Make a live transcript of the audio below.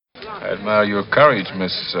I admire your courage,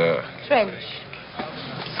 Miss... Trench.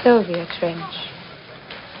 Sylvia Trench.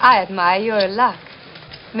 I admire your luck,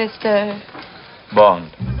 Mr... Bond.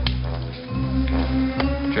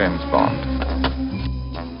 James Bond.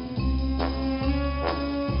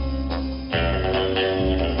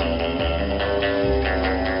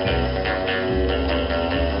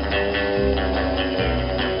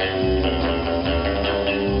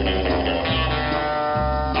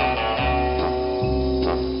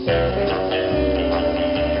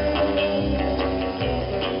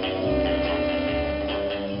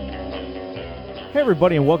 Hey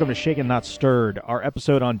everybody, and welcome to Shaken Not Stirred, our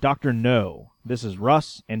episode on Dr. No. This is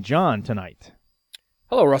Russ and John tonight.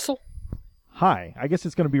 Hello, Russell. Hi. I guess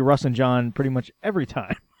it's going to be Russ and John pretty much every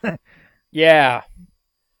time. Yeah,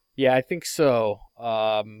 I think so.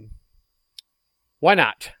 Why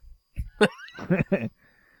not?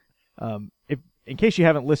 If in case you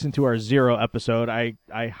haven't listened to our 0 episode, I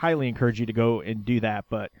highly encourage you to go and do that,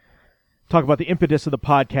 but talk about the impetus of the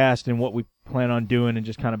podcast and what we plan on doing and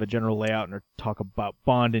just kind of a general layout and talk about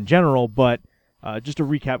Bond in general. But just to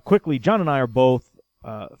recap quickly, John and I are both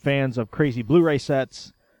fans of crazy Blu-ray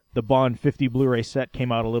sets. The Bond 50 Blu-ray set came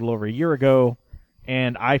out a little over a year ago,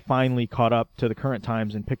 and I finally caught up to the current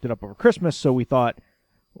times and picked it up over Christmas, so we thought,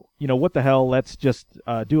 you know, what the hell, let's just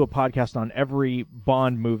do a podcast on every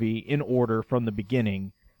Bond movie in order from the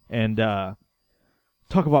beginning and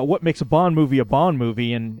talk about what makes a Bond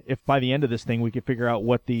movie, and if by the end of this thing we could figure out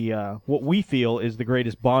what we feel is the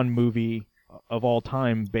greatest Bond movie of all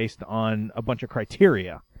time based on a bunch of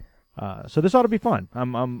criteria. So this ought to be fun.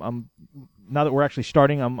 I'm now that we're actually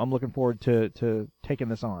starting, I'm looking forward to taking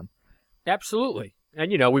this on. Absolutely.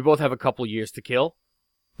 And, you know, we both have a couple years to kill.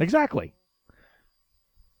 Exactly.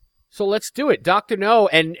 So let's do it. Dr. No,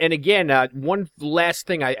 and again, one last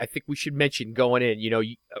thing I think we should mention going in. You know,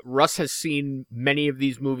 Russ has seen many of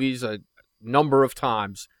these movies a number of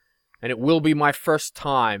times, and it will be my first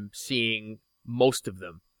time seeing most of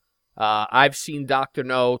them. I've seen Dr.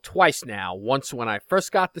 No twice now, once when I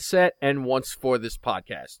first got the set and once for this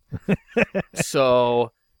podcast.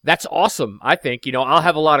 So that's awesome, I think. You know, I'll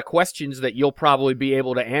have a lot of questions that you'll probably be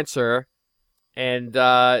able to answer. And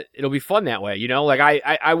it'll be fun that way, you know? Like,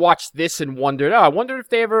 I watched this and wondered, I wonder if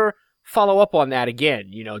they ever follow up on that again,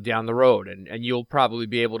 you know, down the road. And you'll probably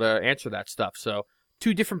be able to answer that stuff. So,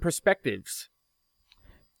 2 different perspectives.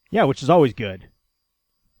 Yeah, which is always good.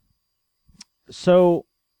 So,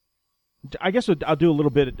 I guess I'll do a little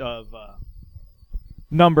bit of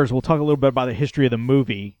numbers. We'll talk a little bit about the history of the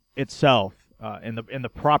movie itself and the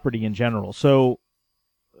property in general. So,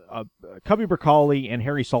 Cubby Broccoli and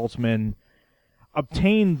Harry Saltzman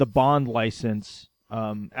obtained the Bond license.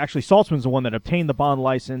 Actually, Saltzman's the one that obtained the Bond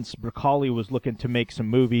license. Broccoli was looking to make some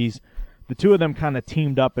movies. The two of them kind of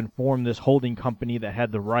teamed up and formed this holding company that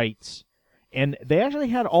had the rights. And they actually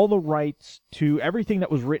had all the rights to everything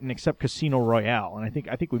that was written except Casino Royale. And I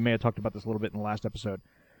think we may have talked about this a little bit in the last episode.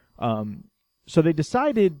 So they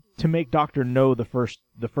decided to make Dr. No the first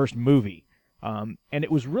movie. And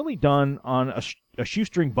it was really done on a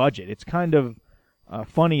shoestring budget. It's kind of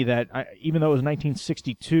funny that even though it was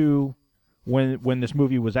 1962 when this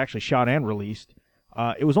movie was actually shot and released,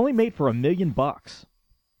 it was only made for $1 million.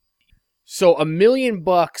 So $1 million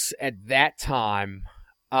at that time.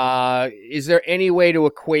 Is there any way to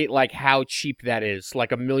equate like how cheap that is?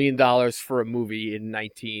 Like $1 million for a movie in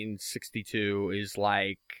 1962 is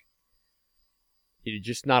like, you know,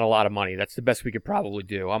 just not a lot of money. That's the best we could probably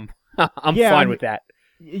do. I'm fine with that.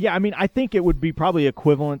 Yeah, I mean, I think it would be probably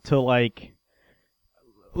equivalent to like.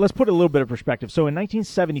 Let's put a little bit of perspective. So in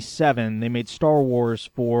 1977, they made Star Wars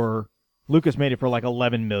Lucas made it for like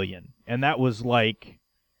 $11 million. And that was like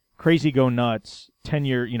crazy go nuts 10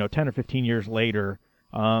 or 15 years later.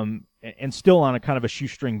 And still on a kind of a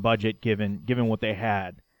shoestring budget given what they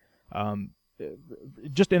had.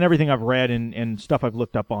 Just in everything I've read and stuff I've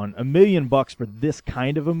looked up on, $1 million for this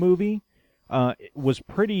kind of a movie, was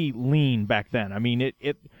pretty lean back then. I mean,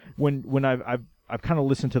 when I've kind of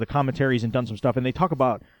listened to the commentaries and done some stuff, and they talk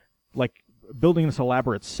about like building this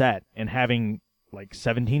elaborate set and having like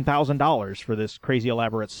 $17,000 for this crazy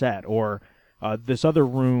elaborate set, or this other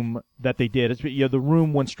room that they did. It's the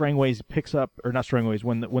room when Strangways picks up, or not Strangways,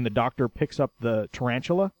 when the doctor picks up the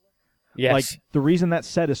tarantula. Yes. Like the reason that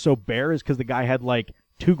set is so bare is because the guy had like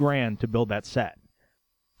 $2,000 to build that set.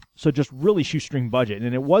 So just really shoestring budget,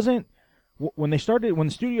 and it wasn't when the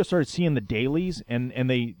studio started seeing the dailies and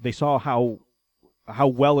they saw how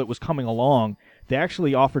well it was coming along, they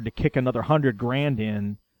actually offered to kick another $100,000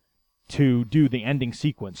 in to do the ending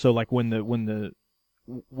sequence. So like when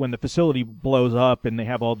when the facility blows up and they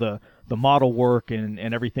have all the model work and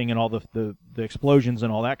everything and all the explosions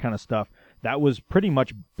and all that kind of stuff, that was pretty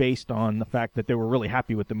much based on the fact that they were really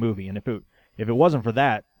happy with the movie. And if it wasn't for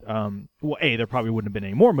that, well, there probably wouldn't have been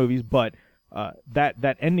any more movies, but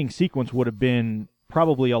that ending sequence would have been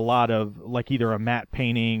probably a lot of like either a matte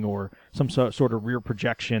painting or some sort of rear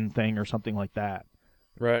projection thing or something like that.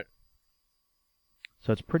 Right.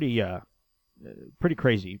 So it's pretty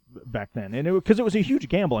crazy back then, and because it was a huge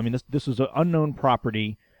gamble. I mean, this was an unknown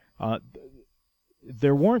property.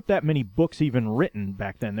 There weren't that many books even written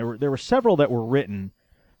back then. There were several that were written,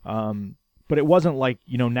 but it wasn't like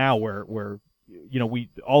now where we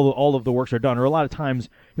all of the works are done. Or a lot of times,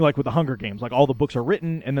 like with the Hunger Games, like all the books are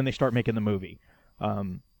written and then they start making the movie.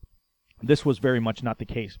 This was very much not the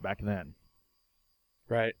case back then.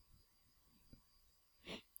 Right.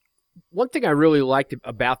 One thing I really liked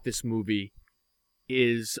about this movie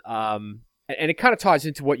is, and it kind of ties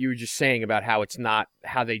into what you were just saying about how it's not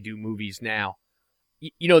how they do movies now.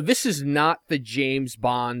 This is not the James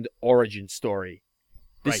Bond origin story.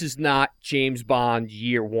 This is not James Bond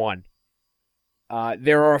year one.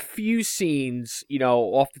 There are a few scenes,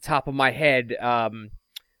 off the top of my head,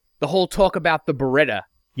 the whole talk about the Beretta.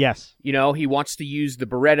 Yes. He wants to use the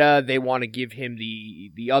Beretta. They want to give him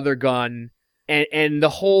the other gun. And the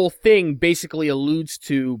whole thing basically alludes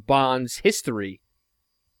to Bond's history,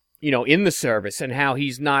 in the service and how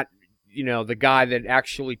he's not, the guy that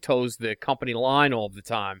actually toes the company line all the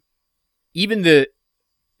time. Even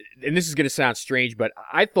and this is going to sound strange, but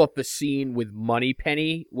I thought the scene with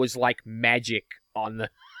Moneypenny was like magic on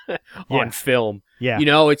on film. Yeah.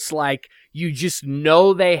 It's like you just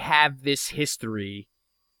know they have this history.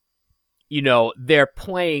 They're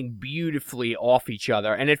playing beautifully off each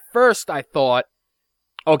other. And at first I thought,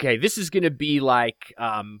 okay, this is going to be like,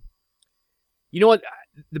 you know what?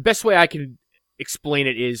 The best way I can explain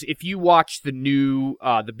it is if you watch the new,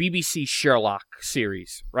 the BBC Sherlock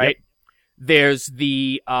series, right? Yep. There's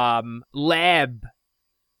the lab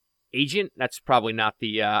agent. That's probably not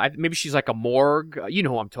the, maybe she's like a morgue. You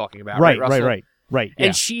know who I'm talking about, right, Russell? Right.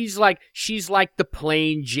 And she's like the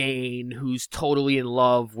plain Jane who's totally in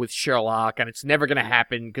love with Sherlock, and it's never going to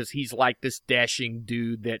happen because he's like this dashing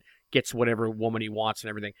dude that gets whatever woman he wants and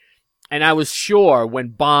everything. And I was sure when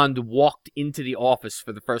Bond walked into the office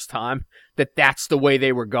for the first time that that's the way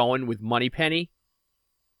they were going with Moneypenny.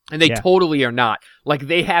 And they totally are not. Like,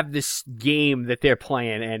 they have this game that they're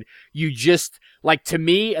playing, and you just, like, to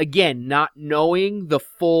me, again, not knowing the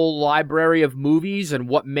full library of movies and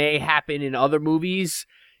what may happen in other movies,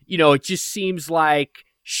 it just seems like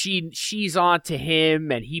she's on to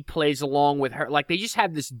him and he plays along with her. Like, they just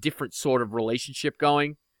have this different sort of relationship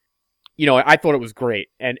going. I thought it was great.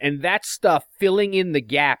 And that stuff, filling in the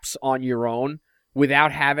gaps on your own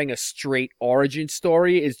without having a straight origin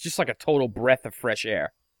story is just like a total breath of fresh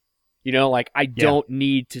air. I don't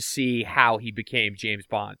need to see how he became James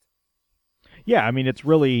Bond. Yeah, I mean, it's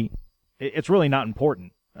really not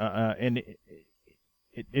important, and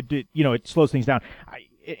it slows things down.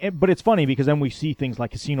 But it's funny because then we see things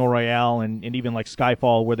like Casino Royale and even like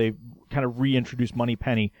Skyfall where they kind of reintroduce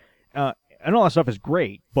Moneypenny, and all that stuff is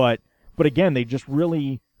great. But again, they just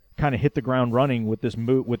really kind of hit the ground running with this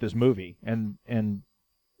movie, and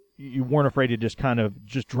you weren't afraid to just kind of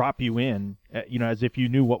just drop you in, as if you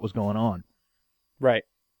knew what was going on. Right.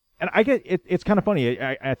 And I get it. It's kind of funny.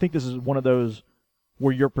 I think this is one of those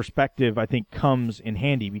where your perspective, I think, comes in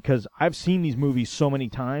handy because I've seen these movies so many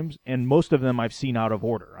times, and most of them I've seen out of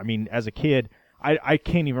order. I mean, as a kid, I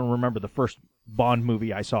can't even remember the first Bond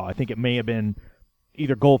movie I saw. I think it may have been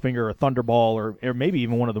either Goldfinger or Thunderball or maybe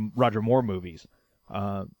even one of the Roger Moore movies.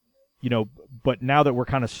 But now that we're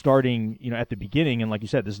kind of starting, at the beginning, and like you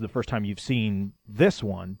said, this is the first time you've seen this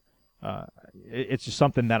one, it's just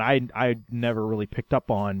something that I never really picked up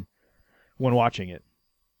on when watching it.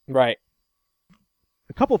 Right.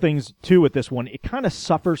 A couple things, too, with this one. It kind of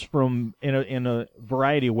suffers from, in a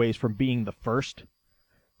variety of ways, from being the first.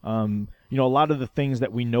 A lot of the things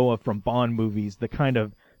that we know of from Bond movies, the kind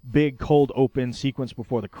of big cold open sequence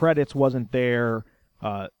before the credits wasn't there.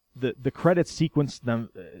 The credits sequence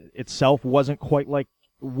itself wasn't quite like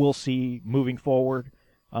we'll see moving forward.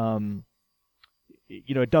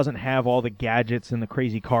 It doesn't have all the gadgets and the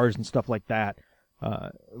crazy cars and stuff like that,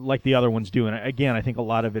 like the other ones do. And again, I think a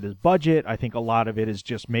lot of it is budget. I think a lot of it is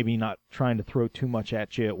just maybe not trying to throw too much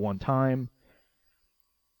at you at one time.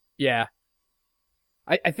 Yeah.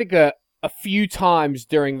 I think a few times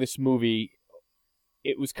during this movie,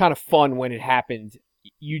 it was kind of fun when it happened.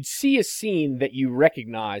 You'd see a scene that you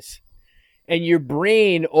recognize, And your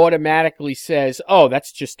brain automatically says, oh,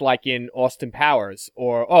 that's just like in Austin Powers,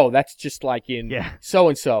 or, oh, that's just like in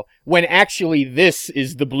so-and-so, when actually this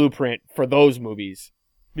is the blueprint for those movies.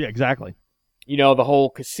 Yeah, exactly. You know, the whole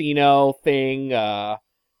casino thing, I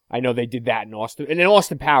know they did that in Austin. And in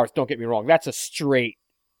Austin Powers, don't get me wrong, that's a straight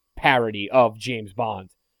parody of James Bond.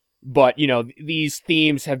 But, you know, these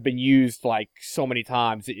themes have been used like so many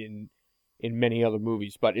times in many other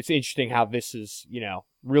movies. But it's interesting how this is, you know,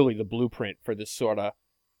 really the blueprint for this sort of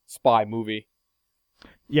spy movie.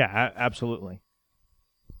 Yeah, absolutely.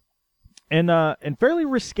 And fairly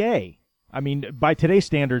risque. I mean, by today's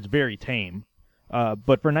standards, very tame.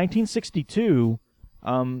 But for 1962,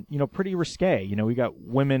 you know, pretty risque. You know, we got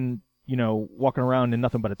women, you know, walking around in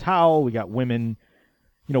nothing but a towel. We got women,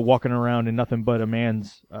 you know, walking around in nothing but a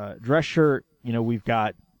man's dress shirt. You know, we've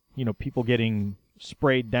got, you know, people getting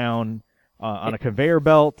sprayed down on a conveyor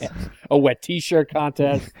belt. A wet T-shirt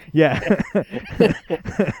contest. Yeah.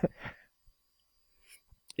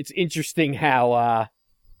 It's interesting how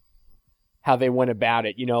they went about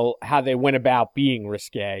it, you know, how they went about being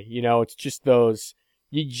risque. You know, it's just those,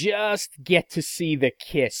 you just get to see the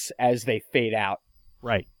kiss as they fade out.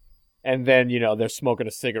 Right. And then, you know, they're smoking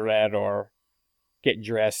a cigarette or getting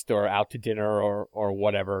dressed or out to dinner or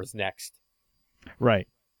whatever is next. Right.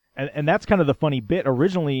 And that's kind of the funny bit.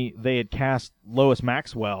 Originally, they had cast Lois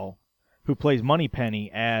Maxwell, who plays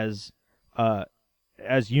Moneypenny, as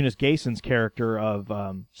Eunice Gayson's character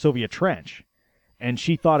of Sylvia Trench. And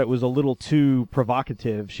she thought it was a little too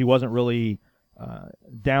provocative. She wasn't really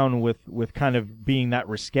down with kind of being that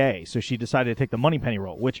risque. So she decided to take the Moneypenny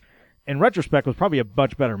role, which in retrospect was probably a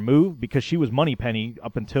much better move because she was Moneypenny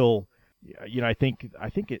up until, you know, I think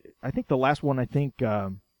the last one, I think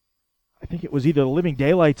it was either The Living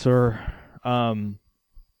Daylights or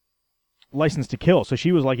License to Kill. So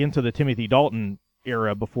she was like into the Timothy Dalton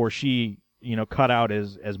era before she, you know, cut out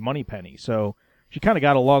as Moneypenny. So she kind of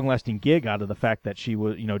got a long-lasting gig out of the fact that she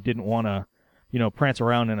was, you know, didn't want to, you know, prance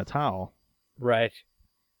around in a towel. Right.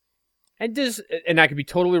 And I could be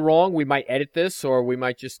totally wrong. We might edit this, or we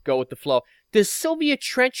might just go with the flow. Does Sylvia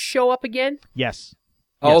Trench show up again? Yes.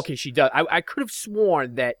 Oh, yes. Okay, she does. I could have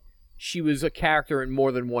sworn that she was a character in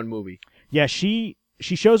more than one movie. Yeah, she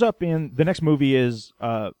shows up in the next movie is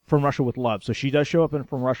From Russia with Love. So she does show up in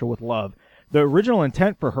From Russia with Love. The original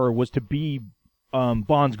intent for her was to be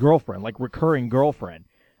Bond's girlfriend, like recurring girlfriend.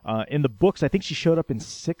 In the books, I think she showed up in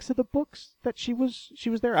 6 of the books that she was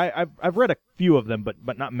there. I've read a few of them,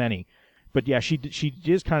 but not many. But yeah, she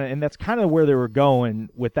is kind of, and that's kind of where they were going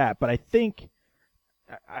with that. But I think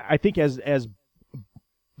as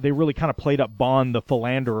they really kind of played up Bond the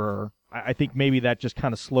philanderer, I think maybe that just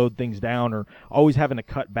kind of slowed things down, or always having to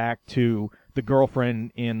cut back to the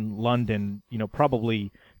girlfriend in London, you know,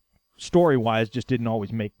 probably story-wise just didn't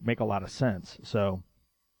always make a lot of sense. So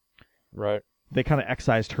right, they kind of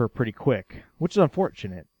excised her pretty quick, which is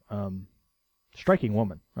unfortunate. Striking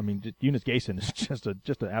woman. I mean, Eunice Gayson is just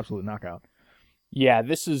an absolute knockout. Yeah,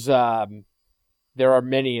 this is there are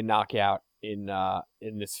many a knockout in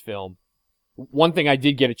this film. One thing I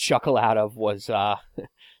did get a chuckle out of was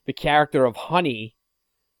the character of Honey,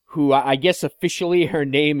 who I guess officially her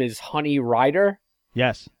name is Honey Rider.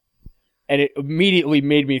 Yes. And it immediately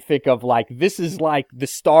made me think of, like, this is like the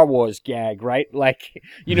Star Wars gag, right? Like,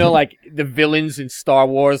 you know, like the villains in Star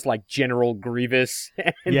Wars, like General Grievous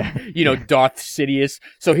and, you know, Darth Sidious.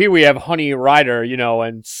 So here we have Honey Rider, you know,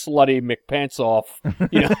 and Slutty McPantsoff,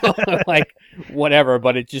 you know, like whatever.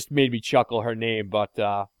 But it just made me chuckle, her name.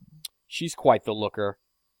 But she's quite the looker.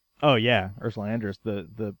 Oh, yeah. Ursula Andress,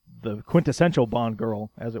 the quintessential Bond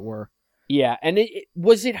girl, as it were. Yeah. And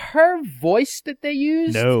was it her voice that they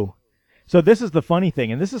used? No. So this is the funny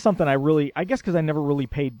thing, and this is something I guess because I never really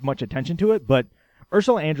paid much attention to it, but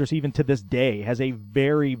Ursula Andress, even to this day, has a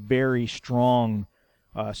very, very strong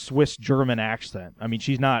Swiss-German accent. I mean,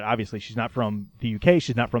 she's not from the UK,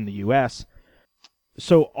 she's not from the US.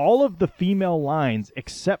 So all of the female lines,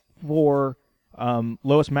 except for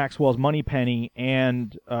Lois Maxwell's Moneypenny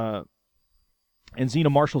and Zena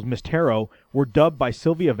Marshall's Miss Tarot, were dubbed by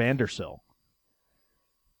Sylvia Vandersill.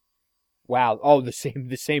 Wow! Oh, the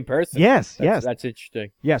same person. Yes, yes. That's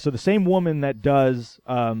interesting. Yeah. So the same woman that does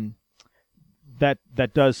that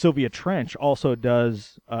does Sylvia Trench also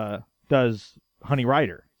does Honey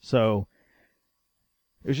Rider. So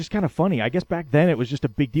it was just kind of funny. I guess back then it was just a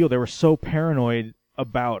big deal. They were so paranoid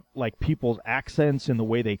about like people's accents and the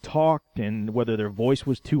way they talked and whether their voice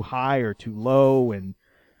was too high or too low. And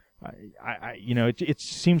I you know, it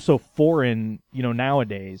seems so foreign, you know,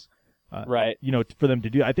 nowadays. Right. You know, for them to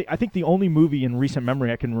do. I think the only movie in recent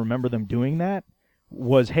memory I can remember them doing that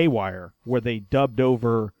was Haywire, where they dubbed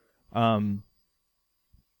over Gina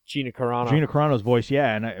Carano. Gina Carano's voice,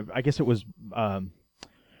 yeah, and I guess it was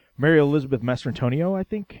Mary Elizabeth Mastrantonio, I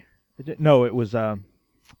think. No, it was. I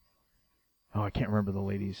can't remember the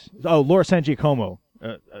ladies. Oh, Laura San Giacomo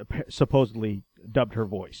supposedly dubbed her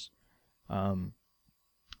voice.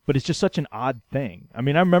 But it's just such an odd thing. I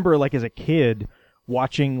mean, I remember like as a kid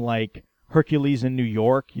watching like Hercules in New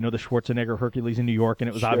York, the Schwarzenegger Hercules in New York, and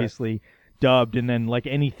it was obviously dubbed. And then like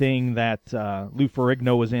anything that Lou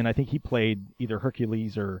Ferrigno was in, I think he played either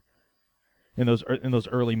Hercules or in those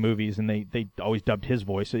early movies, and they always dubbed his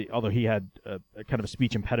voice, although he had a kind of a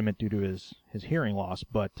speech impediment due to his hearing loss.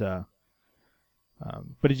 But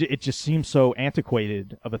it just seems so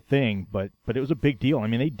antiquated of a thing, but it was a big deal. I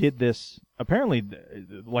mean, they did this apparently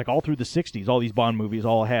like all through the 60s. All these Bond movies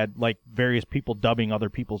all had like various people dubbing other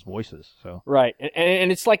people's voices. So right,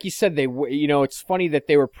 and it's like you said, it's funny that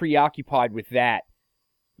they were preoccupied with that,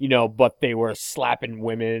 but they were slapping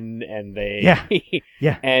women and yeah.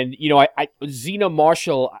 And Zena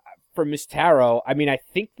Marshall for Miss Tarot. I mean, I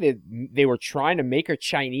think that they were trying to make her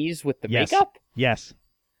Chinese with the makeup. Yes.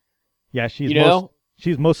 Yeah,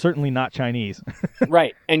 she's most certainly not Chinese.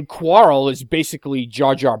 Right, and Quarrel is basically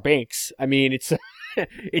Jar Jar Binks. I mean, it's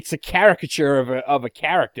a caricature of a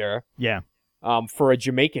character. Yeah. For a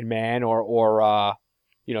Jamaican man or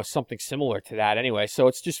something similar to that. Anyway, so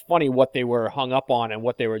it's just funny what they were hung up on and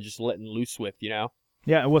what they were just letting loose with.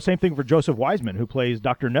 Yeah, well, same thing for Joseph Wiseman, who plays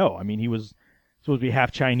Dr. No. I mean, he was supposed to be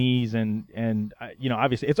half Chinese, and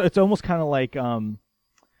obviously it's almost kind of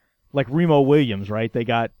like Remo Williams, right? They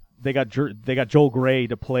got Joel Grey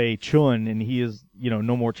to play Chun, and he is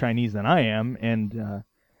no more Chinese than I am, and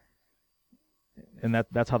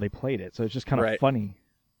that's how they played it. So it's just kind of funny.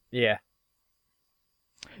 Yeah.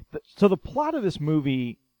 So the plot of this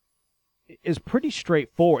movie is pretty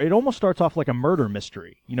straightforward. It almost starts off like a murder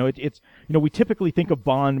mystery. We typically think of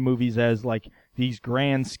Bond movies as like these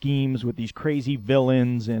grand schemes with these crazy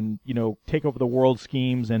villains and take over the world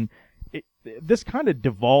schemes, and this kind of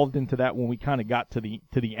devolved into that when we kind of got to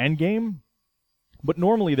the end game. But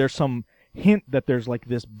normally there's some hint that there's like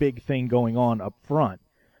this big thing going on up front.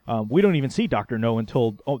 We don't even see Dr. No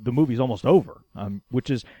until the movie's almost over, which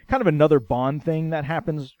is kind of another Bond thing that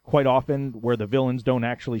happens quite often, where the villains don't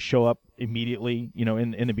actually show up immediately.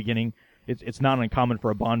 In the beginning, it's not uncommon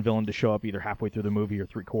for a Bond villain to show up either halfway through the movie or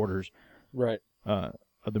 3/4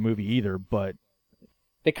 of the movie either. But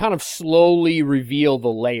they kind of slowly reveal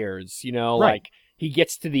the layers, Right. Like he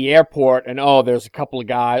gets to the airport and, there's a couple of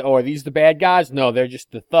guys. Oh, are these the bad guys? No, they're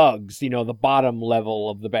just the thugs, the bottom level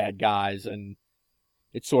of the bad guys. And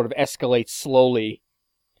it sort of escalates slowly.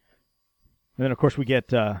 And then, of course, we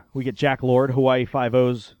get Jack Lord, Hawaii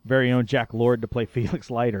Five-O's very own Jack Lord, to play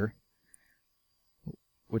Felix Leiter,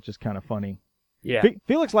 which is kind of funny. Yeah.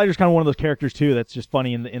 Felix Leiter's kind of one of those characters, too, that's just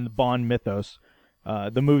funny in the Bond mythos.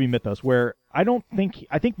 The movie mythos, where I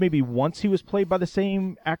think maybe once he was played by the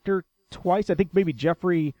same actor twice. I think maybe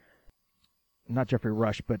not Jeffrey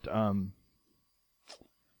Rush, but the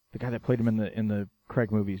guy that played him in the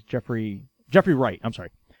Craig movies, Jeffrey Wright. I'm sorry.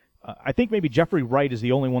 I think maybe Jeffrey Wright is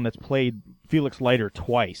the only one that's played Felix Leiter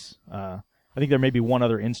twice. I think there may be one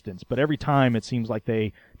other instance, but every time it seems like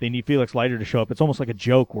they need Felix Leiter to show up. It's almost like a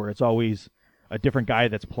joke where it's always a different guy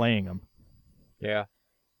that's playing him. Yeah.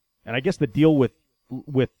 And I guess the deal with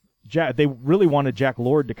Jack, they really wanted Jack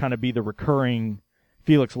Lord to kind of be the recurring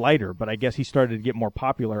Felix Leiter, but I guess he started to get more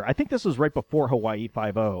popular. I think this was right before Hawaii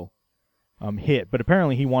Five-O hit, but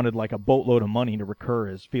apparently he wanted like a boatload of money to recur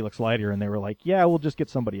as Felix Leiter, and they were like, yeah, we'll just get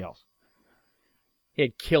somebody else. He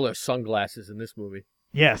had killer sunglasses in this movie.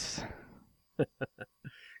 Yes.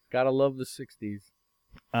 Gotta love the 60s.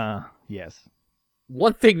 Yes.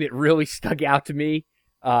 One thing that really stuck out to me,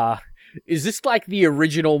 is this like the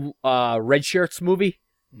original Red Shirts movie?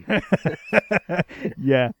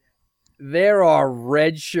 Yeah. There are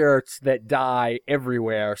red shirts that die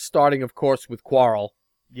everywhere, starting, of course, with Quarrel.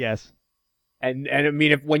 Yes. And I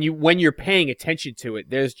mean, when you're paying attention to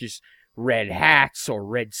it, there's just red hats or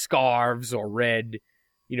red scarves or red,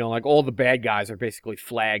 like all the bad guys are basically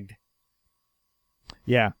flagged.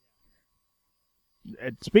 Yeah.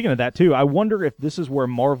 Speaking of that too, I wonder if this is where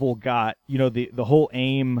Marvel got, the whole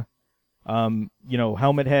AIM,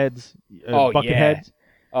 helmet heads, bucket heads.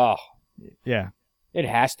 Oh, yeah. It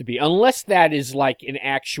has to be, unless that is like an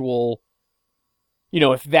actual,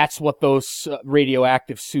 if that's what those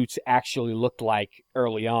radioactive suits actually looked like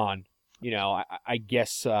early on. I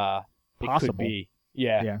guess it could be.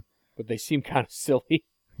 Yeah. But they seem kind of silly.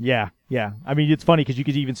 Yeah. I mean, it's funny because you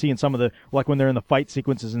could even see in some of the, like when they're in the fight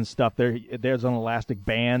sequences and stuff, there's an elastic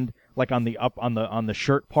band like on the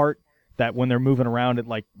shirt part that when they're moving around, it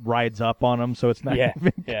like rides up on them, so it's not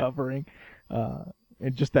even covering.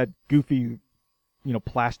 And just that goofy,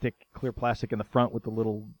 clear plastic in the front with the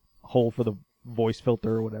little hole for the voice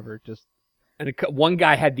filter or whatever. And one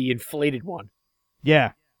guy had the inflated one.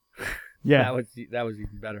 Yeah. That was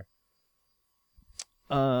even better.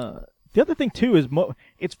 The other thing too is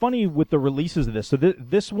it's funny with the releases of this. So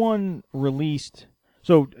this one released.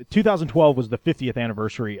 So 2012 was the 50th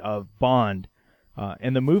anniversary of Bond,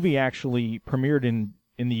 and the movie actually premiered in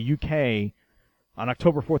the UK on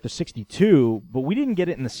October 4th of '62, but we didn't get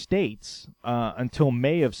it in the States until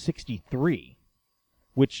May of '63,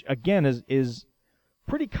 which again is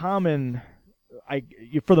pretty common.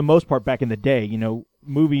 For the most part, back in the day,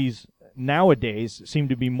 movies nowadays seem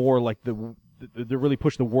to be more like they really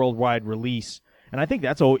push the worldwide release, and I think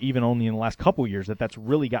that's even only in the last couple years that's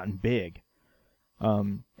really gotten big.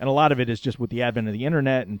 And a lot of it is just with the advent of the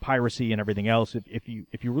internet and piracy and everything else. If you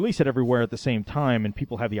release it everywhere at the same time and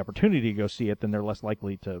people have the opportunity to go see it, then they're less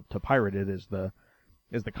likely to pirate it. Is the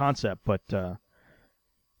concept.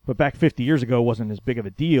 But back 50 years ago wasn't as big of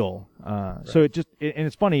a deal. Right. So and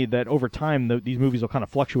it's funny that over time these movies will kind of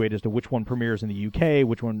fluctuate as to which one premieres in the UK,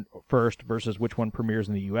 which one first versus which one premieres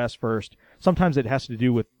in the US first. Sometimes it has to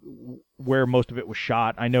do with where most of it was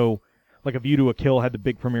shot. I know, like A View to a Kill had the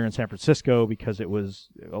big premiere in San Francisco because a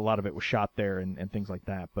lot of it was shot there and things like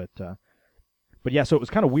that. But yeah, so it was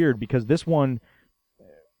kind of weird because this one,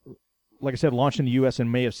 like I said, launched in the U.S.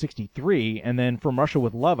 in May of '63, and then From Russia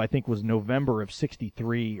with Love, I think, was November of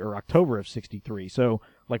 '63 or October of '63. So,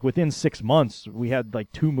 like, within 6 months, we had,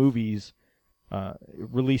 like, 2 movies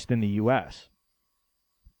released in the U.S.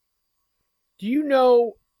 Do you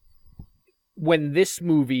know when this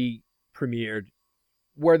movie premiered,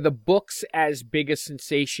 were the books as big a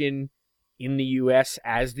sensation in the U.S.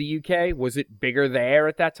 as the U.K.? Was it bigger there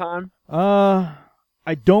at that time?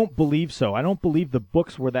 I don't believe so. I don't believe the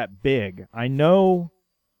books were that big. I know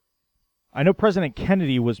President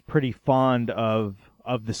Kennedy was pretty fond of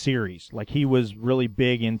the series. Like, he was really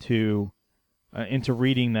big into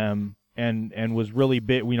reading them and was really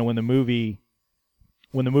big. When the movie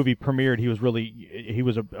premiered, he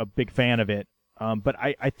was a big fan of it. But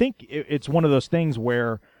I think it's one of those things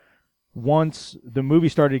where once the movie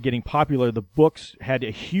started getting popular, the books had a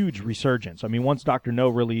huge resurgence. I mean, once Dr. No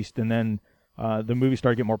released and then the movie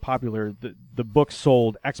started getting more popular, the books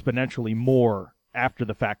sold exponentially more after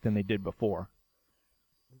the fact than they did before.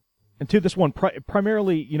 And to this one,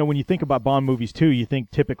 primarily, when you think about Bond movies too, you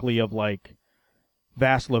think typically of like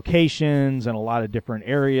vast locations and a lot of different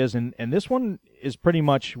areas, and this one is pretty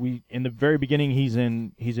much in the very beginning he's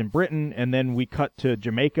in Britain, and then we cut to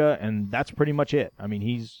Jamaica, and that's pretty much it. I mean,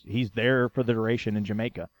 he's there for the duration in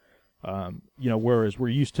Jamaica. Whereas we're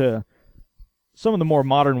used to some of the more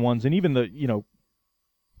modern ones, and even the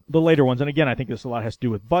later ones, and again, I think this a lot has to do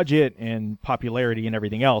with budget and popularity and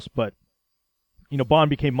everything else, but Bond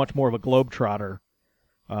became much more of a globetrotter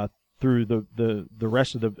through the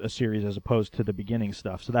rest of the series as opposed to the beginning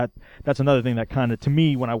stuff. So that's another thing that kind of, to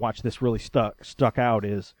me, when I watched this, really stuck out,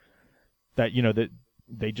 is that that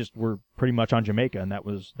they just were pretty much on Jamaica, and that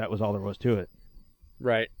was all there was to it.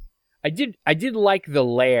 Right. I did like the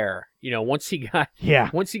lair. Once he got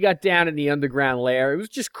down in the underground lair, it was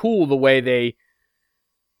just cool the way they,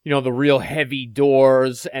 the real heavy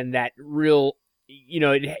doors and that real,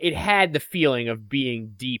 it had the feeling of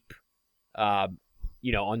being deep,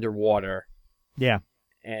 underwater. Yeah.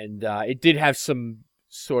 And it did have some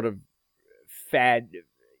sort of fad,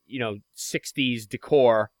 60s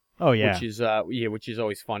decor. Oh yeah. Which is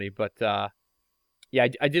always funny, but yeah,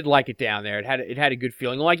 I did like it down there. It had a good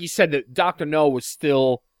feeling. Like you said, that Dr. No was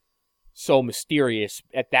still so mysterious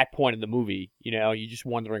at that point in the movie. You're just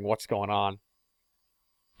wondering what's going on.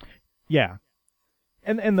 Yeah,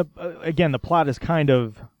 and the plot is kind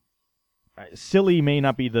of silly. May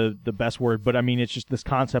not be the best word, but I mean, it's just this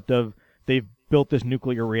concept of they've built this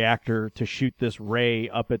nuclear reactor to shoot this ray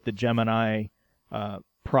up at the Gemini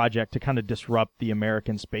project to kind of disrupt the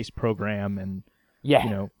American space program and.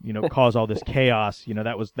 Yeah. Cause all this chaos.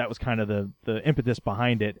 That was kind of the impetus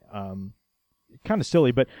behind it. Kind of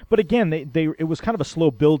silly, but again, it was kind of a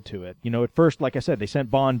slow build to it. At first, like I said, they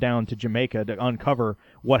sent Bond down to Jamaica to uncover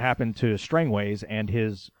what happened to Strangways and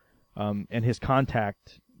his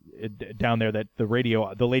contact down there, that the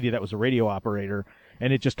lady that was a radio operator,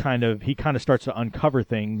 and it just he starts to uncover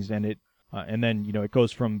things, and then it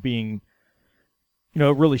goes from being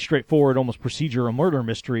really straightforward, almost procedural murder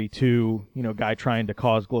mystery to, guy trying to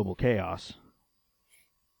cause global chaos.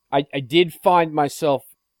 I did find myself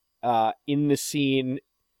in the scene,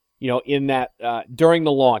 in that, during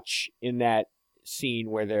the launch, in that scene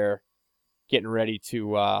where they're getting ready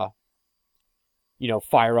to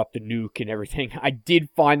fire up the nuke and everything. I did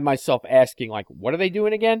find myself asking, like, what are they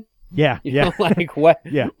doing again? Yeah, You know, like what?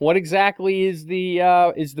 Yeah. What exactly is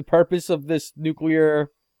the purpose of this nuclear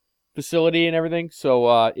facility and everything?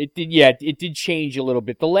 So it did change a little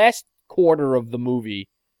bit. The last quarter of the movie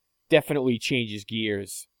definitely changes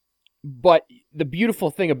gears. But the beautiful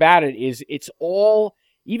thing about it is it's all,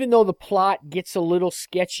 even though the plot gets a little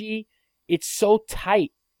sketchy, it's so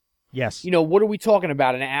tight. Yes. What are we talking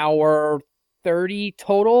about? An hour 30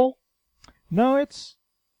 total? No, it's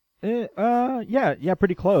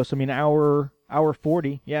pretty close. I mean, hour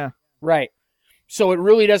 40. Yeah. Right. So it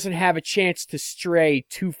really doesn't have a chance to stray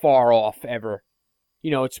too far off ever.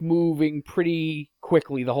 It's moving pretty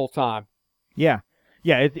quickly the whole time. Yeah.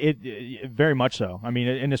 Yeah, it very much so. I mean,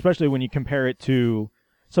 and especially when you compare it to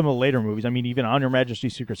some of the later movies. I mean, even On Your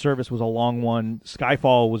Majesty's Secret Service was a long one.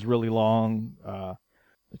 Skyfall was really long.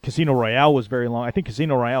 Casino Royale was very long. I think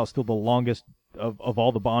Casino Royale is still the longest of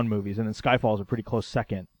all the Bond movies, and then Skyfall is a pretty close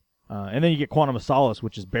second. And then you get Quantum of Solace,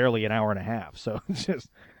 which is barely an hour and a half. So it's just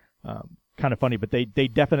kind of funny. But they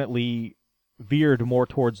definitely veered more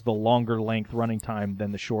towards the longer length running time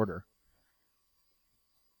than the shorter.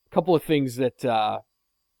 A couple of things that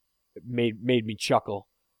made me chuckle.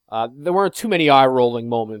 There weren't too many eye-rolling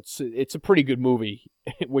moments. It's a pretty good movie,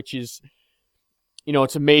 which is,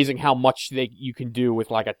 it's amazing how much you can do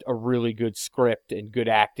with like a really good script and good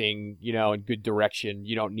acting, and good direction.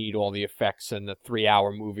 You don't need all the effects and the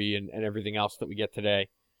 3-hour movie and everything else that we get today.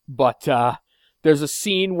 But there's a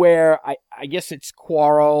scene where I guess it's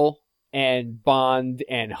Quarrel and Bond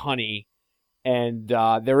and Honey, and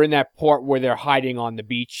they're in that port where they're hiding on the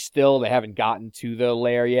beach still. They haven't gotten to the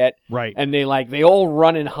lair yet. Right. And they all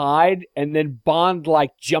run and hide, and then Bond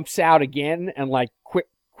jumps out again and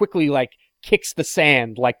quickly kicks the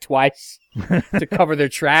sand twice to cover their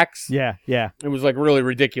tracks. Yeah. It was really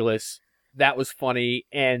ridiculous. That was funny.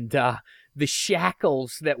 And the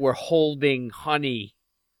shackles that were holding Honey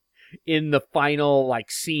in the final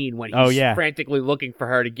scene when he's frantically looking for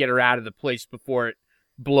her to get her out of the place before it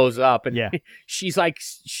blows up, and she's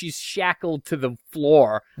shackled to the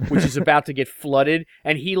floor, which is about to get flooded,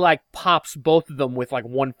 and he pops both of them with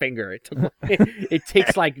one finger. It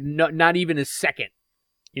takes not even a second.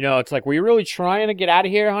 It's were you really trying to get out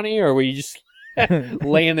of here, honey, or were you just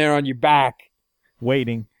laying there on your back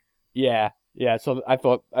waiting? Yeah. So I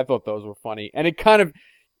thought those were funny, and I kind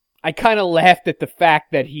of laughed at the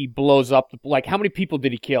fact that he blows up. How many people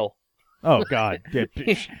did he kill? Oh God.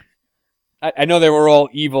 I know they were all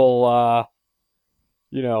evil,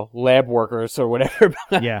 lab workers or whatever,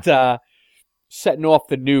 but setting off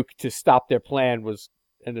the nuke to stop their plan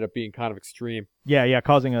ended up being kind of extreme. Yeah,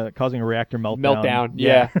 causing a reactor meltdown.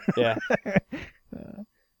 Yeah.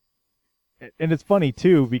 And it's funny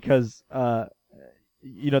too because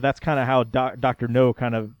that's kind of how Dr. No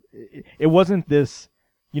kind of, it wasn't this,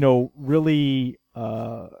 really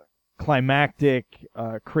climactic,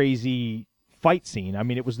 crazy fight scene. I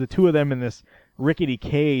mean, it was the two of them in this rickety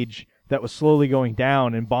cage that was slowly going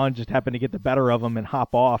down, and Bond just happened to get the better of him and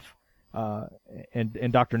hop off.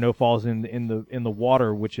 And Dr. No falls in the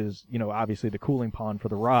water, which is obviously the cooling pond for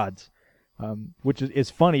the rods, which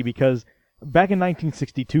is funny because back in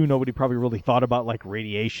 1962 nobody probably really thought about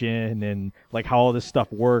radiation and how all this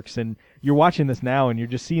stuff works, and you're watching this now and you're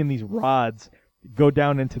just seeing these rods go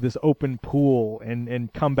down into this open pool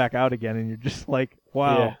and come back out again, and you're just like,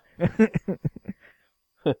 wow. Yeah.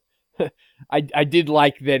 I did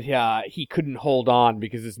like that he couldn't hold on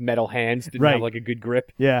because his metal hands didn't have a good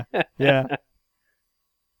grip. Yeah.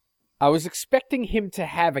 I was expecting him to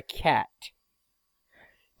have a cat.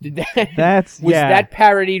 Did that? Was that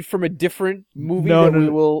parodied from a different movie?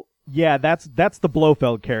 No. Yeah, that's the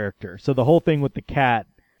Blofeld character. So the whole thing with the cat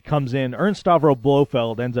comes in. Ernst Stavro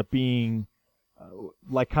Blofeld ends up being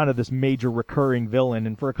kind of this major recurring villain,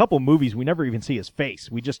 and for a couple movies we never even see his face.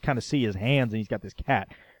 We just kind of see his hands, and he's got this cat.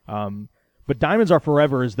 But Diamonds Are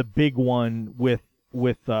Forever is the big one with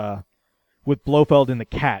Blofeld and the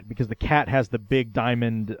cat, because the cat has the big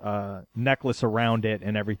diamond necklace around it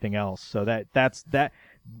and everything else. So that's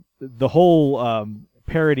the whole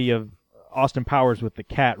parody of Austin Powers with the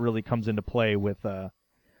cat really comes into play with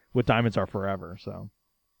Diamonds Are Forever. So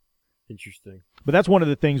interesting. But that's one of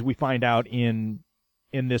the things we find out in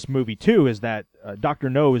this movie too, is that Dr.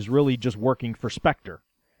 No is really just working for Spectre,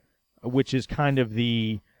 which is kind of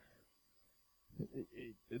the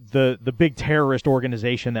big terrorist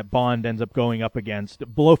organization that Bond ends up going up against.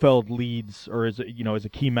 Blofeld leads, or is a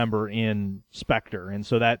key member in Spectre, and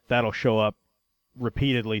so that'll show up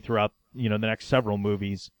repeatedly throughout the next several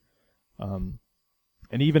movies. And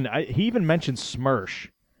he even mentions Smersh,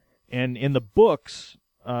 and in the books,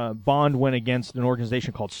 Bond went against an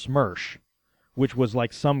organization called SMERSH, which was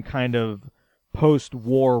like some kind of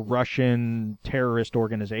post-war Russian terrorist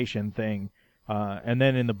organization thing. And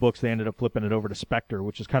then in the books, they ended up flipping it over to Spectre,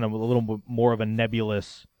 which is kind of a little bit more of a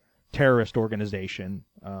nebulous terrorist organization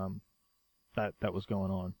that was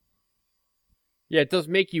going on. Yeah, it does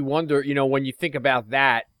make you wonder, when you think about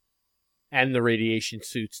that and the radiation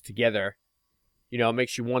suits together, it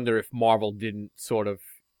makes you wonder if Marvel didn't sort of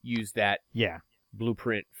use that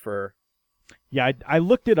blueprint for... Yeah, I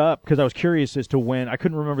looked it up because I was curious as to when. I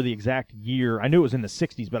couldn't remember the exact year. I knew it was in the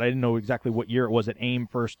 60s, but I didn't know exactly what year it was that AIM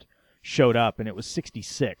first showed up, and it was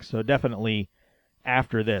 66, so definitely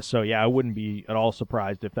after this. So, yeah, I wouldn't be at all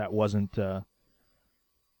surprised if that wasn't kind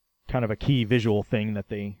of a key visual thing that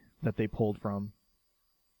they pulled from.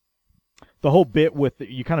 The whole bit with,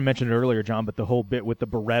 you kind of mentioned it earlier, John, but the whole bit with the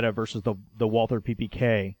Beretta versus the Walther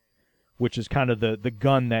PPK, which is kind of the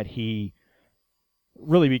gun that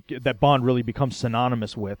that Bond really becomes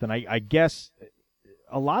synonymous with. And I guess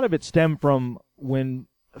a lot of it stemmed from when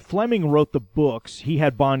Fleming wrote the books, he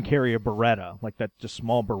had Bond carry a Beretta, like that just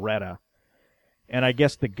small Beretta. And I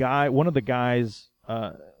guess one of the guys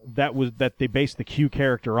that they based the Q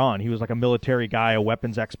character on, he was like a military guy, a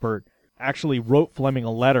weapons expert, actually wrote Fleming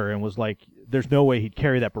a letter and was like, there's no way he'd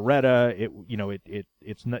carry that Beretta.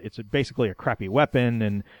 It's basically a crappy weapon,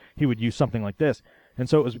 and he would use something like this. And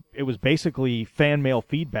so it was basically fan mail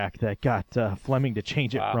feedback that got Fleming to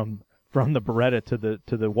change it from the Beretta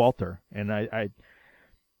to the Walther. And I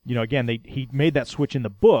again, he made that switch in the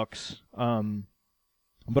books,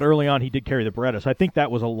 but early on he did carry the Beretta. So I think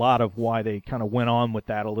that was a lot of why they kind of went on with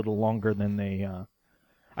that a little longer than they.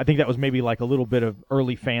 I think that was maybe like a little bit of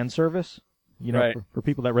early fan service. Right. For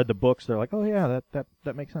people that read the books, they're like, oh yeah,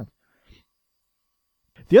 that makes sense.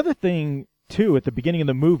 The other thing too, at the beginning of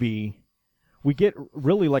the movie, we get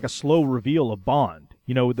really like a slow reveal of Bond.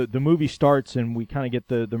 The movie starts and we kind of get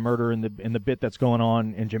the murder and the bit that's going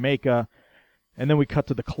on in Jamaica, and then we cut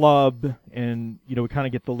to the club and we kind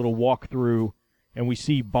of get the little walkthrough and we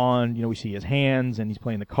see Bond. We see his hands and he's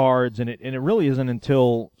playing the cards, and it really isn't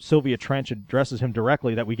until Sylvia Trench addresses him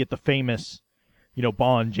directly that we get the famous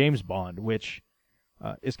Bond, James Bond, which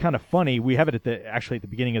is kind of funny. We have it at the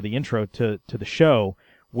beginning of the intro to the show,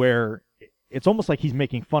 where it's almost like he's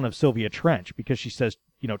making fun of Sylvia Trench because she says,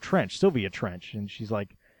 Trench, Sylvia Trench, and she's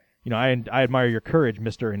like, I admire your courage,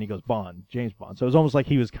 mister, and he goes, Bond, James Bond. So it was almost like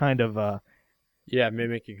he was kind of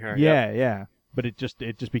mimicking her. Yeah, yeah. But it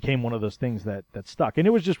just became one of those things that stuck, and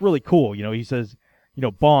it was just really cool. He says,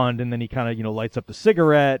 Bond, and then he kind of lights up the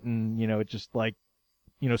cigarette, and it's just like,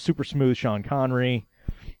 super smooth Sean Connery.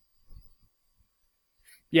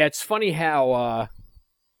 Yeah, it's funny how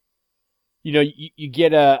you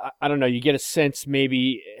get a sense,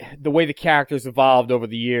 maybe the way the characters evolved over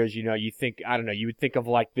the years. You think, you would think of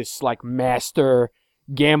like this like master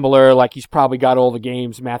gambler, like he's probably got all the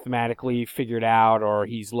games mathematically figured out, or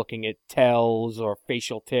he's looking at tells or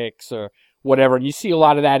facial tics or whatever. And you see a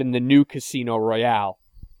lot of that in the new Casino Royale.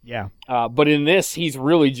 Yeah. But in this, he's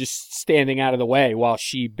really just standing out of the way while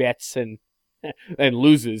she bets and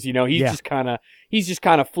loses. He's just kind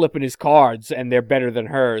of flipping his cards, and they're better than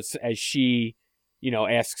hers as she,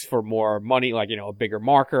 asks for more money, like, a bigger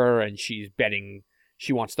marker, and she's betting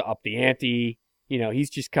she wants to up the ante. He's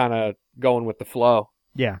just kind of going with the flow.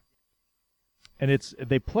 Yeah. And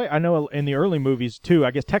I know in the early movies too, I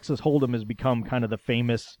guess Texas Hold'em has become kind of the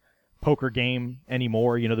famous poker game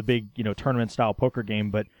anymore, the big, tournament style poker game,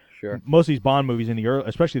 but sure, most of these Bond movies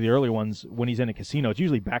especially the early ones, when he's in a casino, it's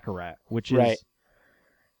usually Baccarat, which is right.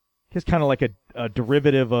 It's kind of like a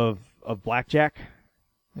derivative of blackjack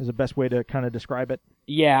is the best way to kind of describe it.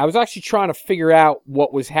 Yeah, I was actually trying to figure out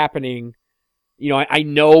what was happening. I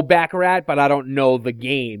know Baccarat, but I don't know the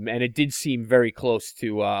game, and it did seem very close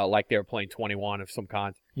to like they were playing 21 of some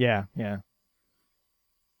kind. Yeah, yeah.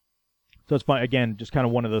 So it's fun, again, just kind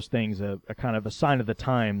of one of those things, a kind of a sign of the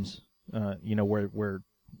times, where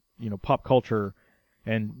pop culture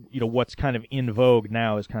and what's kind of in vogue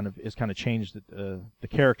now is kind of changed the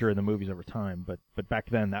character in the movies over time. But back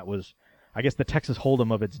then that was, I guess, the Texas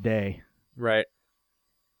Hold'em of its day. Right.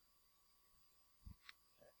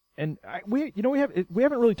 And we haven't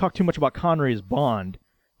really talked too much about Connery as Bond,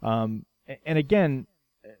 and again,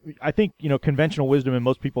 I think conventional wisdom and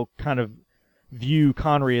most people kind of view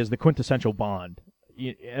Connery as the quintessential Bond,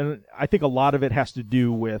 and I think a lot of it has to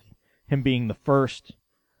do with him being the first.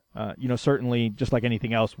 Certainly, just like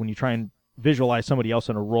anything else, when you try and visualize somebody else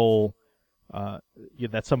in a role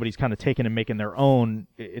that somebody's kind of taken and making their own,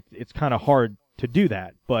 it's kind of hard to do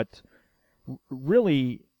that. But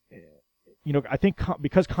really, I think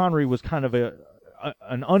because Connery was kind of a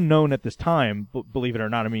an unknown at this time, believe it or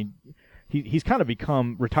not. I mean, he's kind of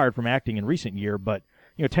become retired from acting in recent year, but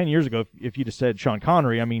 10 years ago, if you just said Sean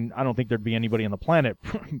Connery, I mean, I don't think there'd be anybody on the planet,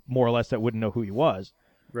 more or less, that wouldn't know who he was.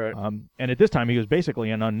 Right. And at this time, he was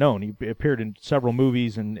basically an unknown. He appeared in several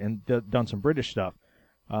movies and done some British stuff.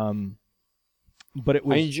 But it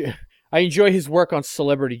was. I enjoy his work on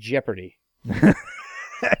Celebrity Jeopardy.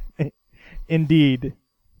 Indeed.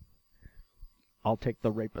 I'll take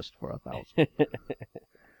the rapist for 1,000.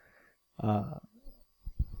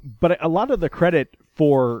 But a lot of the credit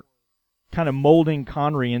for kind of molding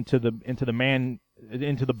Connery into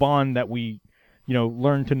the Bond that we,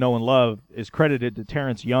 learn to know and love is credited to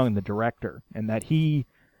Terrence Young, the director, and that a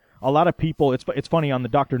lot of people. It's funny, on the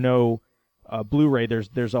Dr. No Blu-ray.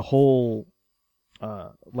 There's a whole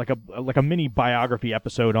like a mini biography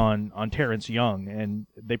episode on Terrence Young, and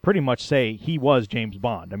they pretty much say he was James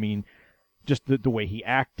Bond. I mean, just the way he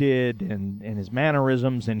acted and his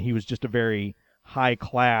mannerisms, and he was just a very high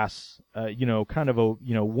class, kind of a,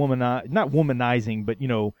 not womanizing, but,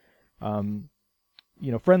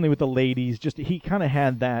 friendly with the ladies. Just, he kind of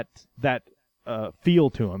had that feel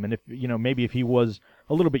to him. And if, maybe if he was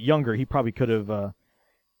a little bit younger, he probably could have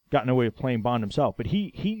gotten away with playing Bond himself. But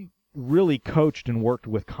he really coached and worked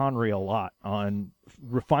with Connery a lot on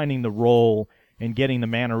refining the role and getting the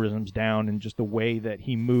mannerisms down and just the way that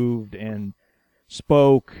he moved and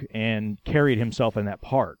spoke and carried himself in that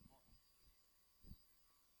part.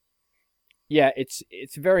 Yeah, it's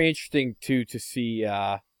very interesting too to see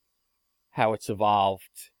how it's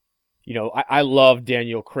evolved. I love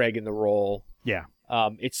Daniel Craig in the role. Yeah.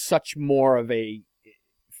 It's such more of a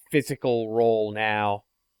physical role now.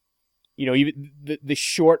 Even the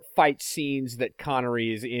short fight scenes that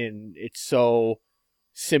Connery is in, it's so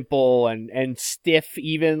simple and stiff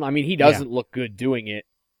even. I mean, he doesn't look good doing it,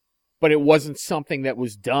 but it wasn't something that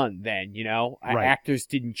was done then, Right. Actors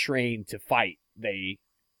didn't train to fight. They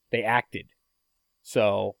acted.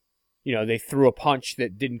 So, they threw a punch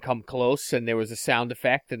that didn't come close, and there was a sound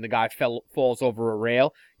effect, and the guy falls over a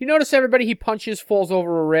rail. You notice everybody he punches falls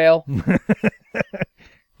over a rail?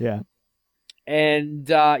 Yeah. And,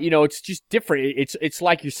 it's just different. It's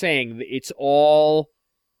like you're saying, it's all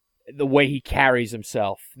the way he carries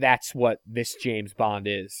himself. That's what this James Bond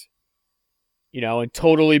is. And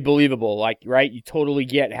totally believable. Like, right? You totally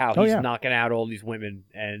get how he's knocking out all these women,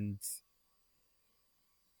 and...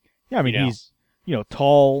 Yeah, I mean, he's...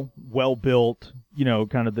 tall, well-built,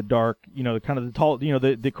 kind of the dark, kind of the tall,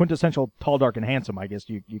 the quintessential tall, dark, and handsome, I guess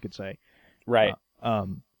you could say. Right.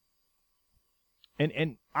 And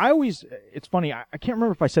I always, it's funny, I can't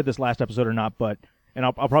remember if I said this last episode or not, but, and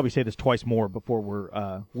I'll probably say this twice more before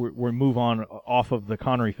we move on off of the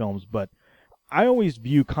Connery films, but I always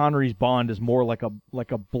view Connery's Bond as more like a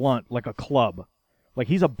blunt, like a club. Like,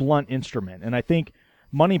 he's a blunt instrument, and I think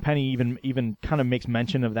Moneypenny even kind of makes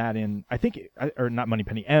mention of that in, I think, or not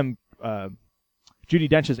Moneypenny, Judi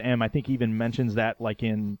Dench's M, I think, even mentions that, like,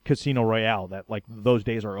 in Casino Royale, that, like, those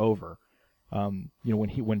days are over,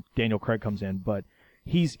 when Daniel Craig comes in. But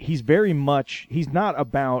he's very much, he's not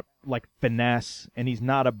about, like, finesse, and he's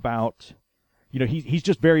not about, he's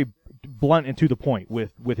just very blunt and to the point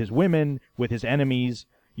with his women, with his enemies,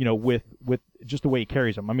 with just the way he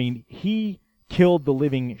carries them. I mean, he killed the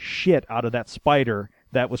living shit out of that spider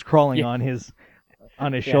that was crawling on his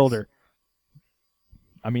shoulder.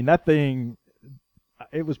 I mean, that thing,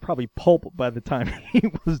 it was probably pulp by the time he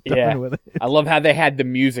was done with it. I love how they had the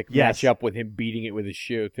music match up with him beating it with his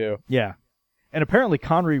shoe, too. Yeah. And apparently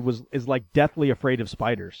Connery is like deathly afraid of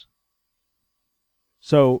spiders.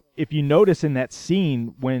 So if you notice in that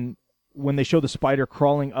scene, when they show the spider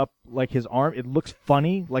crawling up like his arm, it looks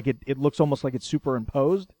funny, like it looks almost like it's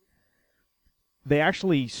superimposed. They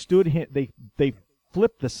actually they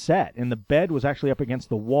flipped the set, and the bed was actually up against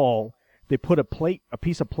the wall. They put a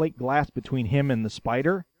piece of plate glass between him and the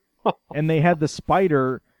spider, and they had the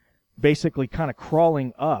spider basically kind of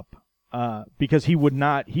crawling up because he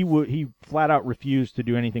flat out refused to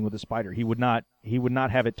do anything with the spider. He would not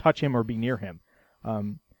have it touch him or be near him.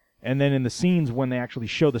 And then in the scenes when they actually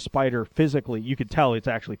show the spider physically, you could tell it's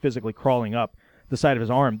actually physically crawling up the side of his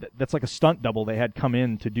arm. That's like a stunt double they had come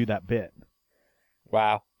in to do that bit.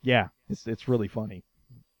 Wow. Yeah, it's really funny.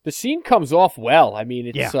 The scene comes off well. I mean,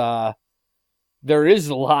 it's there is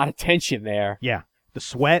a lot of tension there. Yeah. The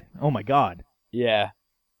sweat, oh my God. Yeah.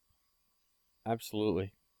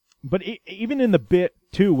 Absolutely. But even in the bit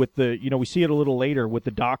too, with the we see it a little later with the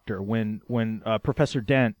doctor when Professor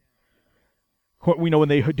Dent, when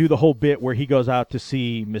they do the whole bit where he goes out to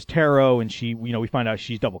see Miss Tarot, and she, we find out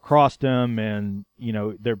she's double crossed him, and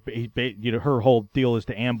her whole deal is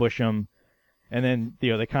to ambush him. And then,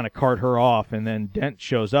 they kind of cart her off, and then Dent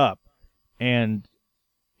shows up, and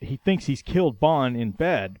he thinks he's killed Bond in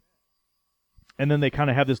bed. And then they kind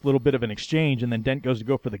of have this little bit of an exchange, and then Dent goes to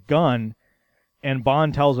go for the gun, and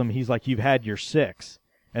Bond tells him, he's like, "You've had your 6,"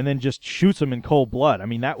 and then just shoots him in cold blood. I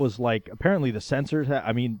mean, that was like, apparently the censors,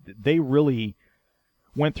 they really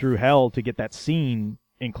went through hell to get that scene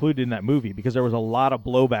included in that movie, because there was a lot of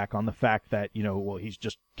blowback on the fact that, he's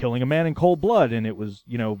just killing a man in cold blood, and it was,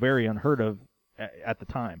 very unheard of at the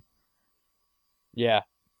time. Yeah.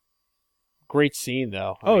 Great scene,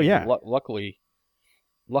 though. Yeah.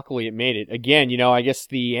 Luckily it made it. Again, I guess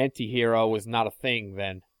the anti-hero was not a thing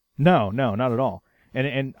then. No, not at all.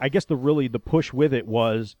 And I guess the push with it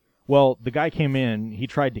was, well, the guy came in, he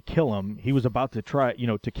tried to kill him, he was about to try,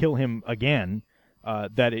 to kill him again,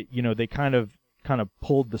 they kind of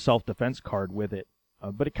pulled the self-defense card with it.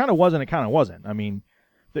 But it kind of wasn't. I mean,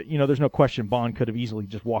 there's no question Bond could have easily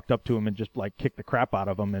just walked up to him and just, like, kicked the crap out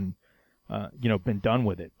of him and, been done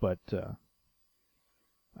with it. But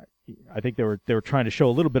I think they were trying to show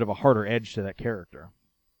a little bit of a harder edge to that character.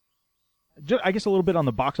 I guess a little bit on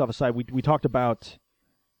the box office side, we talked about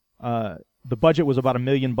the budget was about $1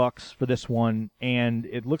 million for this one, and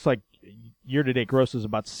it looks like year-to-date gross is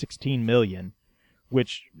about $16 million,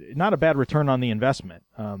 which not a bad return on the investment.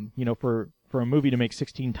 For a movie to make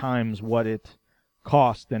 16 times what it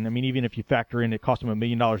cost, and I mean, even if you factor in it cost them $1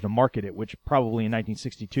 million to market it, which probably in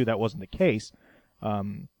 1962 that wasn't the case,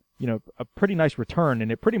 a pretty nice return,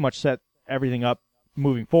 and it pretty much set everything up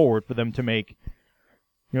moving forward for them to make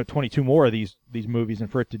 22 more of these movies,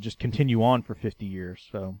 and for it to just continue on for 50 years.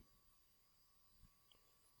 So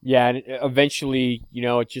yeah, and eventually,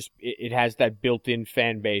 it has that built-in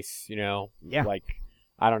fan base, Yeah. Like,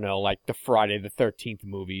 I don't know, like the Friday the 13th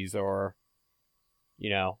movies, or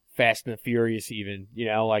Fast and the Furious even,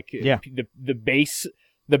 Yeah. The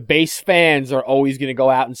base fans are always going to go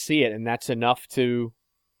out and see it, and that's enough to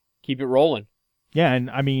keep it rolling. Yeah, and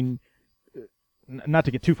I mean, not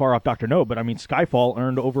to get too far off Dr. No, but I mean, Skyfall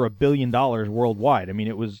earned over $1 billion worldwide. I mean,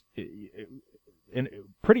 it was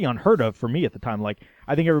pretty unheard of for me at the time. Like,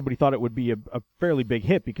 I think everybody thought it would be a fairly big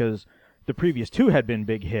hit because the previous two had been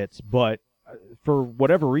big hits, but for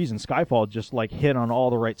whatever reason, Skyfall just like hit on all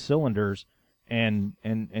the right cylinders and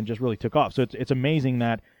just really took off. So it's amazing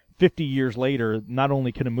that 50 years later, not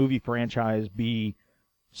only can a movie franchise be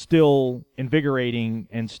still invigorating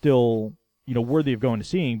and still worthy of going to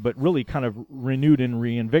seeing, but really kind of renewed and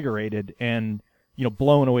reinvigorated and,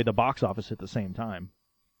 blowing away the box office at the same time.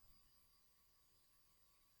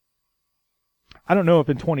 I don't know if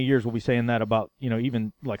in 20 years we'll be saying that about,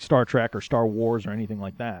 even like Star Trek or Star Wars or anything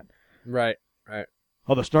like that. Right.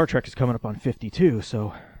 Although Star Trek is coming up on 52,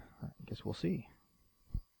 so I guess we'll see.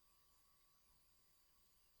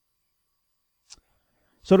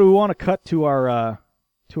 So do we want to cut to our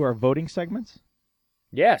voting segments?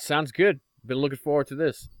 Yeah, sounds good. Been looking forward to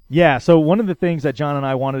this. Yeah, so one of the things that John and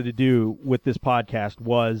I wanted to do with this podcast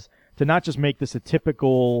was to not just make this a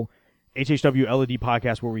typical HHW LED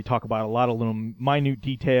podcast where we talk about a lot of little minute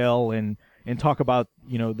detail and talk about,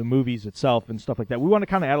 the movies itself and stuff like that. We want to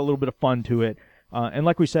kind of add a little bit of fun to it. And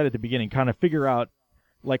like we said at the beginning, kind of figure out,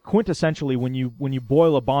 like, quintessentially when you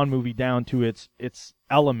boil a Bond movie down to its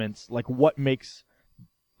elements, like what makes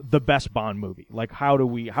the best Bond movie? Like, how do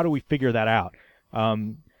we figure that out?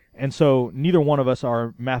 And so neither one of us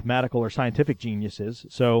are mathematical or scientific geniuses.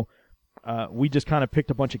 So we just kind of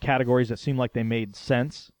picked a bunch of categories that seemed like they made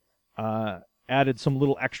sense, added some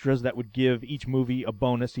little extras that would give each movie a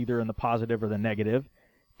bonus, either in the positive or the negative,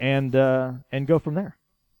 and go from there.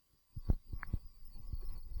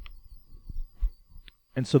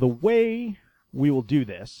 And so the way we will do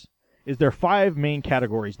this is there are 5 main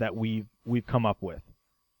categories that we've come up with.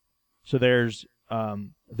 So there's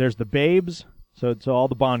the babes. So it's all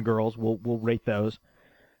the Bond girls. We'll rate those.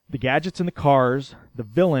 The gadgets and the cars, the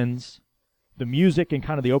villains, the music and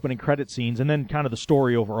kind of the opening credit scenes, and then kind of the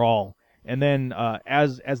story overall. And then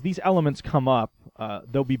as these elements come up,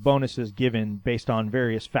 there'll be bonuses given based on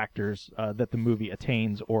various factors that the movie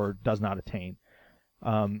attains or does not attain.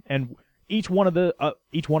 And each one of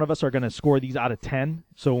us are going to score these out of 10.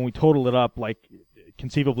 So when we total it up, like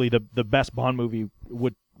conceivably the best Bond movie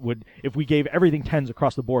would if we gave everything 10s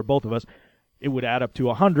across the board, both of us, it would add up to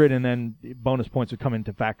 100, and then bonus points would come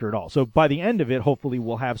into factor at all. So by the end of it, hopefully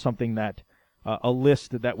we'll have something that a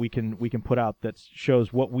list that we can put out that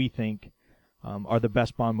shows what we think are the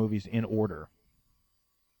best Bond movies in order.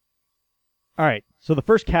 All right, so the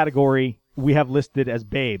first category we have listed as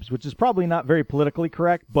babes, which is probably not very politically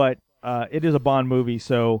correct, but it is a Bond movie,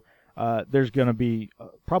 so there's going to be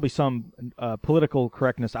probably some political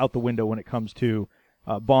correctness out the window when it comes to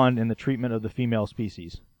Bond and the treatment of the female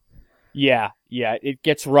species. Yeah, it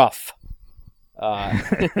gets rough.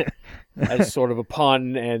 As sort of a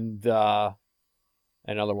pun and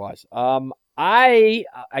otherwise. I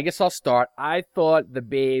guess I'll start. I thought the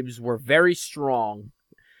babes were very strong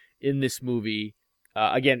in this movie.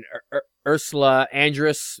 Again, Ursula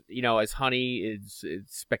Andress, as Honey is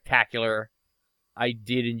spectacular. I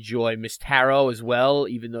did enjoy Miss Taro as well,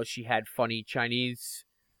 even though she had funny Chinese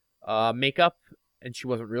makeup and she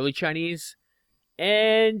wasn't really Chinese.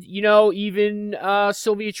 And, even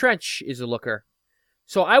Sylvia Trench is a looker.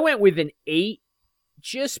 So I went with an 8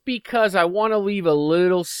 just because I want to leave a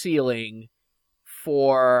little ceiling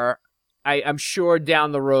for... I'm sure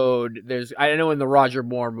down the road, I know in the Roger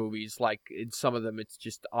Moore movies, like in some of them, it's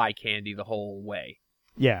just eye candy the whole way.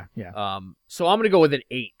 Yeah. So I'm going to go with an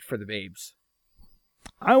 8 for the babes.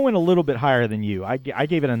 I went a little bit higher than you. I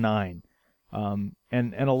gave it a 9. And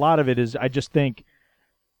a lot of it is, I just think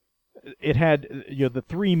it had, the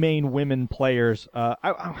 3 main women players.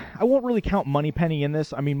 I won't really count Moneypenny in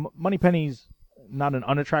this. I mean, Moneypenny's not an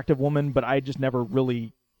unattractive woman, but I just never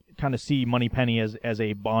really kind of see Moneypenny as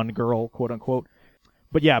a Bond girl, quote unquote.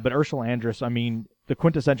 But Ursula Andress, I mean, the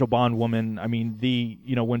quintessential Bond woman. I mean,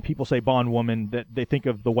 when people say Bond woman, that they think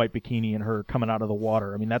of the white bikini and her coming out of the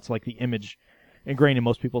water. I mean, that's like the image ingrained in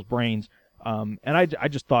most people's brains. And I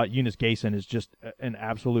just thought Eunice Gayson is just an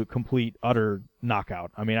absolute, complete, utter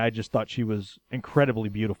knockout. I mean, I just thought she was incredibly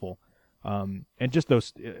beautiful. And just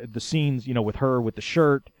those the scenes, with her with the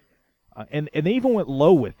shirt, and they even went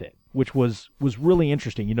low with it, which was really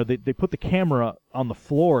interesting. They put the camera on the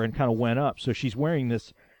floor and kind of went up, so she's wearing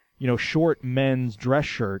this, short men's dress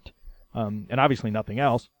shirt, and obviously nothing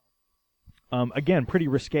else. Again, pretty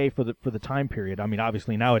risque for the time period. I mean,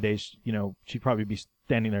 obviously nowadays, she'd probably be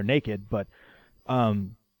standing there naked, but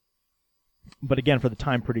again, for the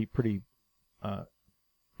time, pretty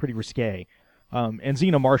risque. And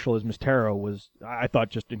Zena Marshall as Miss Taro was, I thought,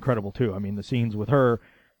 just incredible too. I mean, the scenes with her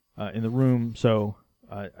in the room, so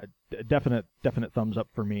a definite thumbs up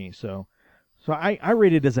for me. So I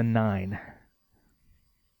rated it as a 9.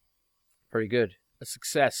 Very good, a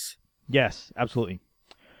success. Yes, absolutely.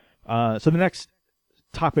 So the next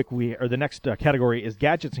topic the next category is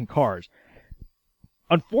gadgets and cars.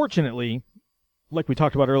 Unfortunately, like we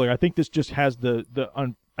talked about earlier, I think this just has the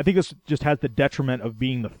detriment of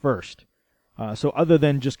being the first. So other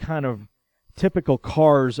than just kind of typical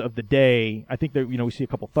cars of the day, I think that we see a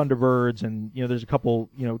couple Thunderbirds and there's a couple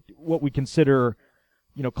what we consider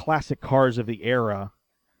classic cars of the era.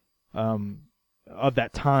 Of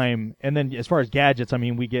that time. And then as far as gadgets, I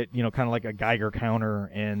mean, we get, kind of like a Geiger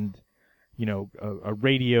counter and, a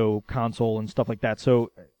radio console and stuff like that.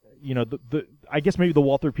 So, I guess maybe the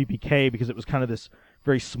Walther PPK, because it was kind of this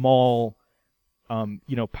very small,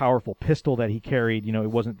 powerful pistol that he carried.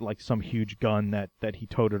 It wasn't like some huge gun that he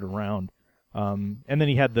toted around. And then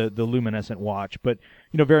he had the luminescent watch. But,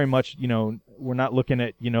 very much, we're not looking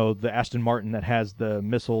at, the Aston Martin that has the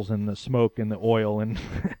missiles and the smoke and the oil and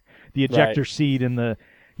the ejector seat and the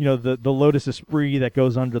Lotus Esprit that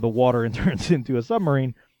goes under the water and turns into a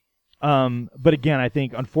submarine. But again, I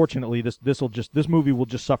think unfortunately this movie will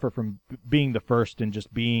just suffer from being the first and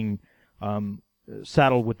just being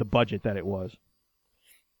saddled with the budget that it was.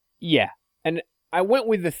 Yeah, and I went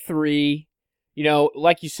with the 3.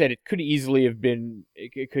 Like you said, it could easily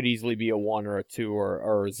be a 1 or a 2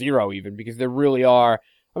 or a 0 even, because there really are.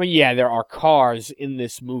 I mean, yeah, there are cars in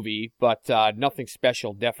this movie, but nothing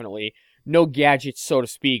special, definitely. No gadgets, so to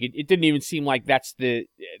speak. It didn't even seem like they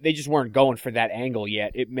just weren't going for that angle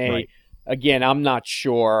yet. It may, Again, I'm not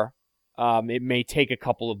sure. It may take a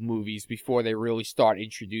couple of movies before they really start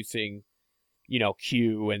introducing,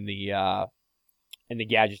 Q and the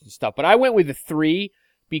gadgets and stuff. But I went with the 3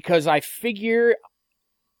 because I figure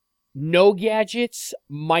no gadgets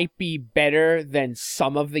might be better than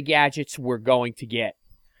some of the gadgets we're going to get.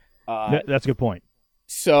 That's a good point.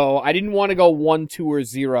 So I didn't want to go 1, 2, or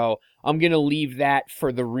 0. I'm going to leave that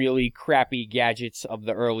for the really crappy gadgets of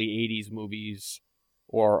the early 80s movies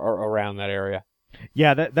or around that area.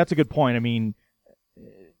 Yeah, that's a good point. I mean,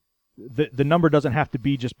 the number doesn't have to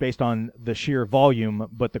be just based on the sheer volume,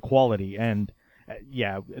 but the quality. And,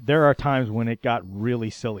 yeah, there are times when it got really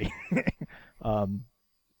silly,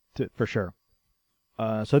 for sure.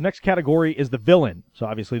 So the next category is the villain. So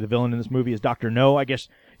obviously the villain in this movie is Dr. No. I guess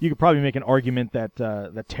you could probably make an argument that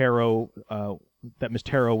that Miss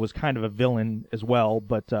Taro was kind of a villain as well.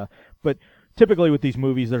 But typically with these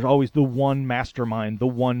movies, there's always the one mastermind, the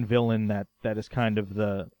one villain that is kind of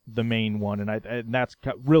the main one, and that's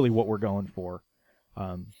really what we're going for.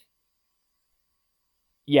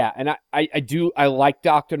 Yeah, and I like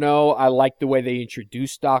Dr. No. I like the way they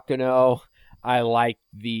introduced Dr. No. I like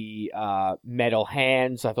the metal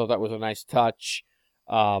hands. I thought that was a nice touch.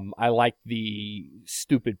 I liked the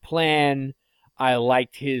stupid plan. I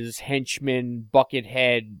liked his henchmen,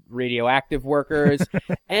 Buckethead, radioactive workers.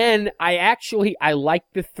 And I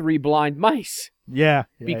liked the 3 blind mice. Yeah.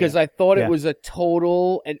 Because I thought it was a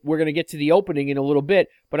total, and we're going to get to the opening in a little bit,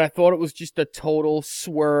 but I thought it was just a total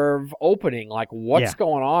swerve opening. Like, what's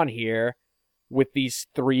going on here with these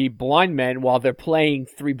 3 blind men while they're playing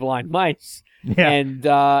 3 blind mice? Yeah. And,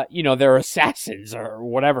 they're assassins or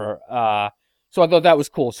whatever. So I thought that was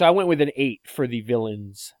cool. So I went with an 8 for the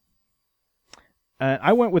villains.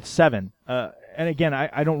 I went with 7. And again,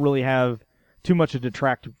 I don't really have too much to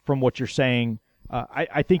detract from what you're saying.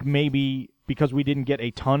 I think maybe because we didn't get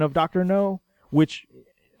a ton of Dr. No, which,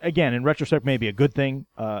 again, in retrospect, may be a good thing,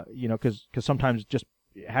 because sometimes just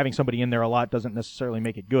having somebody in there a lot doesn't necessarily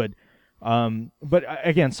make it good. But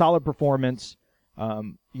again, solid performance,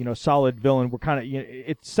 solid villain. We're kind of,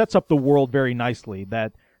 it sets up the world very nicely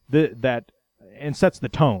and sets the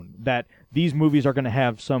tone that these movies are going to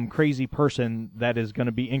have some crazy person that is going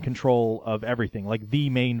to be in control of everything, like the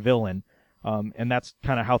main villain. And that's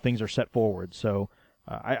kind of how things are set forward. So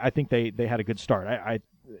I think they had a good start.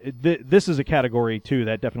 This is a category, too,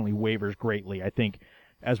 that definitely wavers greatly. I think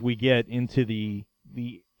as we get into the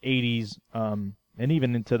 80s and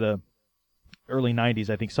even into the early 90s,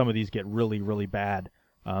 I think some of these get really, really bad.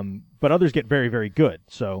 But others get very, very good.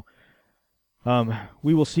 So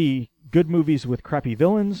we will see good movies with crappy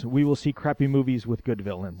villains. We will see crappy movies with good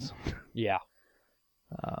villains. Yeah.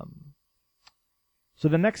 So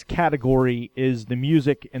the next category is the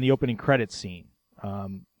music and the opening credits scene.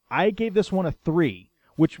 I gave this one a 3,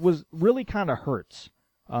 which was really kind of hurts.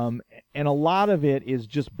 And a lot of it is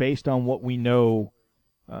just based on what we know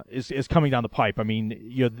is coming down the pipe. I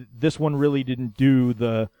mean, this one really didn't do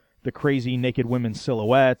the crazy naked women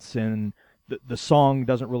silhouettes, and the song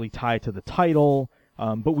doesn't really tie to the title.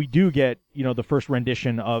 But we do get, the first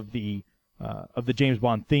rendition of the James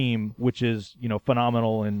Bond theme, which is,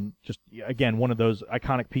 phenomenal and just, again, one of those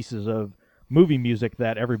iconic pieces of movie music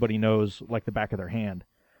that everybody knows like the back of their hand.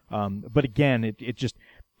 But again, it just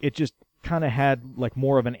kind of had like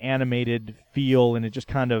more of an animated feel, and it just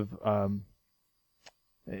kind of,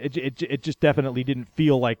 it just definitely didn't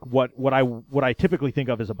feel like what I typically think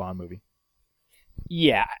of as a Bond movie.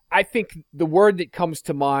 Yeah, I think the word that comes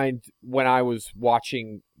to mind when I was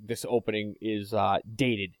watching this opening is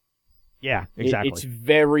dated. Yeah, exactly. It's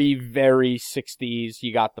very, very 60s.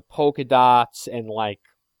 You got the polka dots and like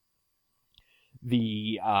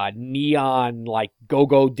the neon like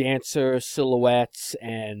go-go dancer silhouettes,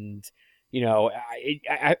 and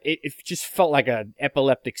it just felt like an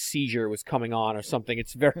epileptic seizure was coming on or something.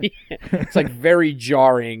 It's very it's like very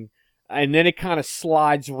jarring. And then it kind of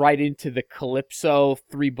slides right into the Calypso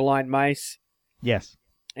 3 blind mice. Yes.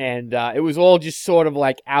 And it was all just sort of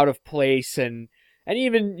like out of place, and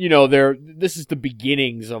even, this is the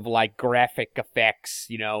beginnings of like graphic effects,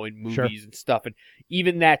 in movies and stuff. And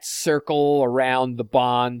even that circle around the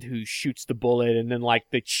Bond who shoots the bullet, and then like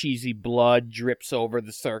the cheesy blood drips over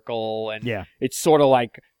the circle, and it's sort of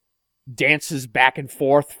like dances back and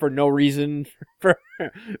forth for no reason for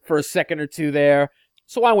a second or two there.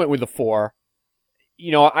 So I went with a 4.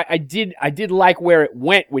 I did like where it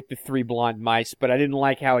went with the 3 blind mice, but I didn't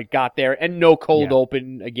like how it got there, and no cold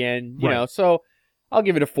open again, so I'll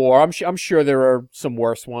give it a 4. I'm sure there are some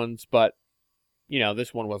worse ones, but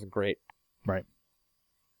this one wasn't great. Right.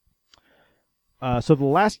 So the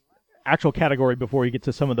last actual category before we get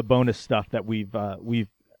to some of the bonus stuff that we've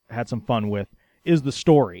had some fun with is the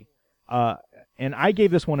story. And I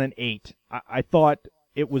gave this one an 8. I thought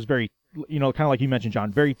it was very, kind of like you mentioned,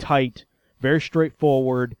 John, very tight, very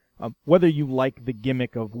straightforward. Whether you like the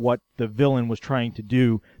gimmick of what the villain was trying to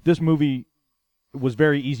do, this movie was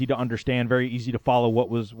very easy to understand, very easy to follow what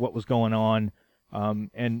was going on,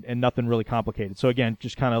 and nothing really complicated. So again,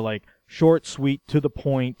 just kind of like short, sweet, to the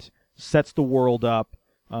point, sets the world up.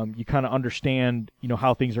 You kind of understand,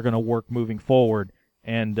 how things are going to work moving forward,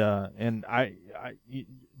 and I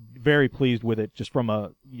very pleased with it, just from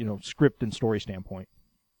a script and story standpoint.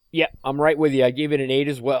 Yeah, I'm right with you. I gave it an 8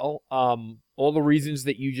 as well. All the reasons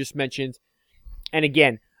that you just mentioned. And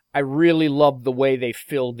again, I really loved the way they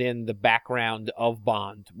filled in the background of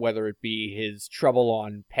Bond, whether it be his trouble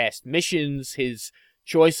on past missions, his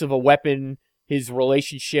choice of a weapon, his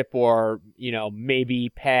relationship, or,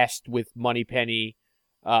 maybe past with Moneypenny.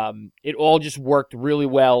 It all just worked really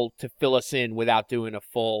well to fill us in without doing a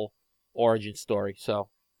full origin story. So,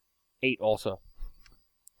 8 also.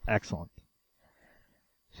 Excellent.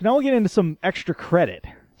 So now we'll get into some extra credit.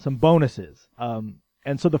 bonuses.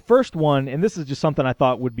 And so the first one, and this is just something I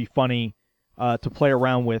thought would be funny to play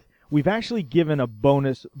around with. We've actually given a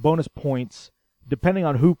bonus points depending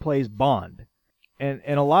on who plays Bond. And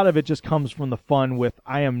a lot of it just comes from the fun with,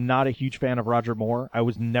 I am not a huge fan of Roger Moore. I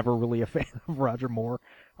was never really a fan of Roger Moore.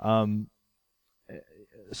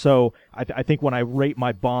 So I think when I rate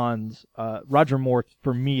my Bonds, Roger Moore,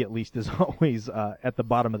 for me at least, is always at the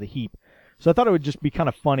bottom of the heap. So I thought it would just be kind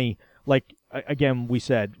of funny. Like, again, we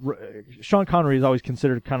said, Sean Connery is always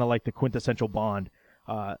considered kind of like the quintessential Bond.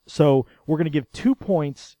 So we're going to give 2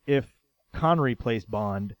 points if Connery plays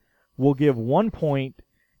Bond. We'll give 1 point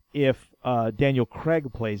if Daniel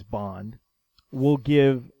Craig plays Bond. We'll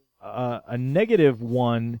give a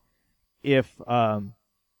 -1 if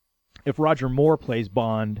Roger Moore plays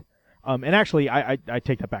Bond. And actually, I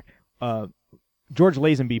take that back. George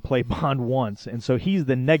Lazenby played Bond once, and so he's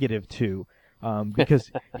the -2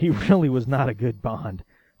 because he really was not a good Bond.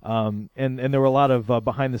 And there were a lot of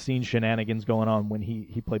behind-the-scenes shenanigans going on when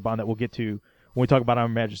he played Bond that we'll get to when we talk about Our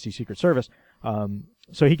Majesty's Secret Service.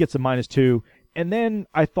 So he gets a -2. And then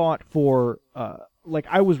I thought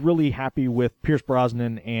I was really happy with Pierce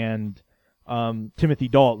Brosnan and Timothy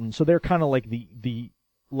Dalton. So they're kind of like the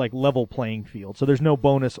level playing field. So there's no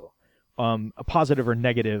bonus, a positive or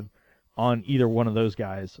negative on either one of those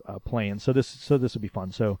guys playing. So this will be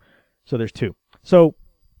fun. So there's 2. So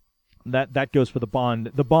that goes for the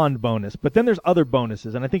Bond bonus. But then there's other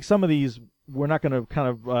bonuses, and I think some of these we're not going to kind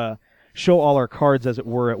of show all our cards, as it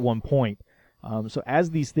were, at one point. So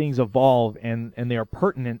as these things evolve and they are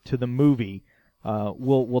pertinent to the movie,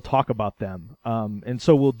 we'll talk about them. And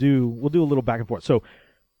so we'll do a little back and forth. So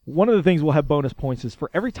one of the things we'll have bonus points is for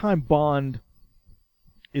every time Bond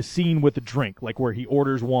is seen with a drink, like where he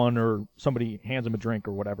orders one or somebody hands him a drink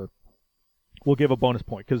or whatever, we'll give a bonus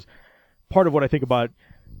point. Because part of what I think about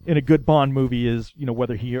in a good Bond movie is,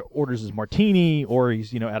 whether he orders his martini or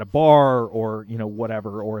he's, at a bar or,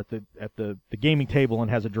 whatever, or at the gaming table and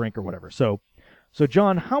has a drink or whatever. So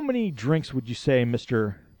John, how many drinks would you say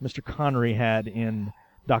Mr. Connery had in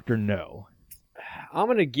Dr. No? I'm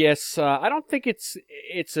going to guess, I don't think it's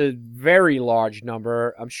a very large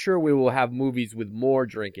number. I'm sure we will have movies with more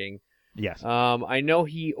drinking. Yes. I know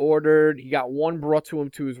he got one brought to him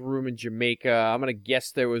to his room in Jamaica. I'm going to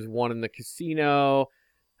guess there was one in the casino.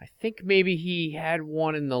 I think maybe he had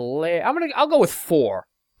one in the I'll go with 4.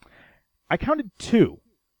 I counted 2.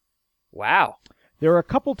 Wow. There were a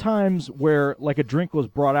couple times where like a drink was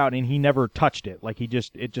brought out and he never touched it. Like it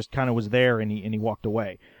just kind of was there and he walked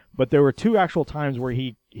away. But there were 2 actual times where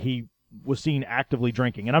he was seen actively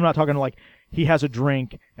drinking. And I'm not talking like he has a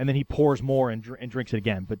drink and then he pours more and drinks it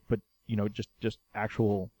again, but just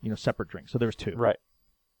actual, separate drinks. So there's 2. Right.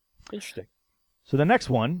 Interesting. So the next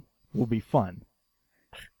one will be fun.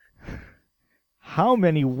 How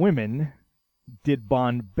many women did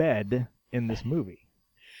Bond bed in this movie?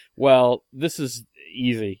 Well, this is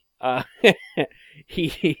easy.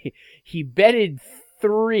 He bedded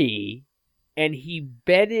 3, and he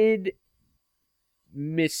bedded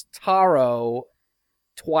Miss Taro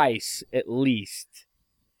twice at least.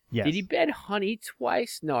 Yes. Did he bed Honey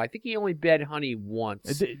twice? No, I think he only bed Honey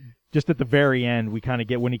once. Just at the very end, we kind of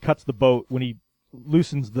get when he cuts the boat, when he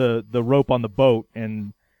loosens the rope on the boat,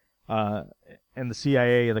 and the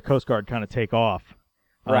CIA and the Coast Guard kind of take off.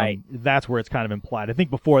 Right. That's where it's kind of implied. I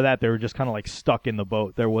think before that, they were just kind of like stuck in the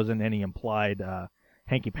boat. There wasn't any implied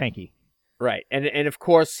hanky-panky. Right. And of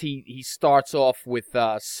course, he starts off with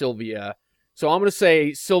Sylvia. So I'm going to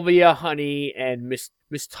say Sylvia, Honey, and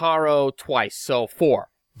Miss Taro twice. So 4.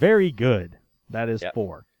 Very good. That is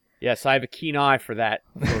 4. Yes, I have a keen eye for that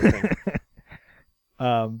sort of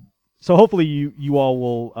thing. So hopefully you all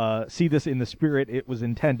will see this in the spirit it was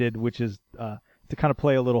intended, which is to kind of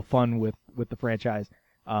play a little fun with the franchise.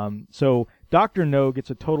 So Dr. No gets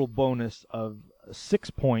a total bonus of 6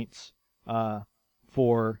 points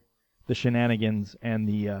for the shenanigans and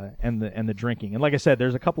the drinking. And like I said,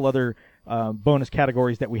 there's a couple other bonus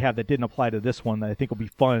categories that we have that didn't apply to this one that I think will be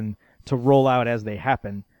fun to roll out as they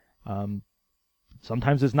happen.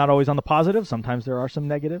 Sometimes it's not always on the positive. Sometimes there are some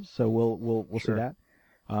negatives. So we'll Sure. see that.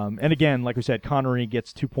 And again, like we said, Connery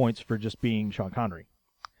gets 2 points for just being Sean Connery.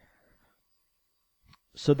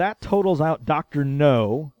 So that totals out Dr.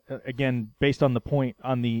 No, again, based on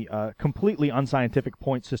the completely unscientific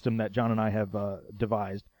point system that John and I have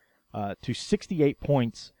devised, to 68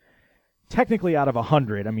 points, technically out of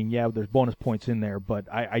 100. I mean, yeah, there's bonus points in there, but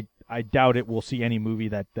I doubt it we'll see any movie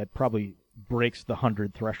that probably breaks the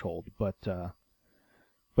 100 threshold. But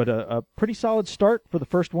a pretty solid start for the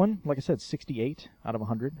first one. Like I said, 68 out of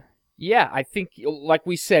 100. Yeah, I think, like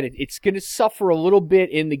we said, it's going to suffer a little bit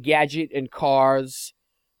in the gadget and cars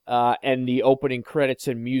and the opening credits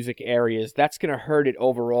and music areas. That's going to hurt it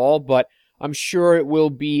overall, but I'm sure it will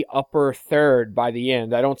be upper third by the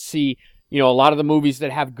end. I don't see, a lot of the movies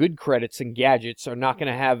that have good credits and gadgets are not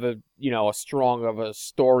going to have a strong of a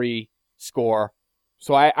story score.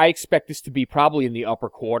 So I expect this to be probably in the upper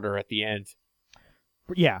quarter at the end.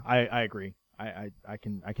 Yeah, I agree. I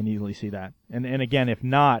can easily see that. And again, if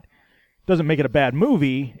not, doesn't make it a bad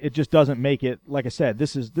movie. It just doesn't make it, like I said,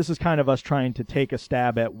 this is kind of us trying to take a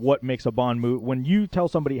stab at what makes a Bond movie. When you tell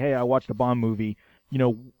somebody, hey, I watched a Bond movie,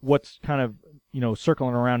 what's kind of,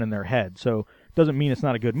 circling around in their head. So it doesn't mean it's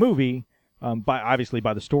not a good movie. Obviously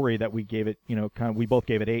by the story that we gave it, we both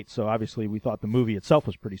gave it 8. So obviously we thought the movie itself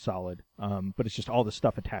was pretty solid. But it's just all the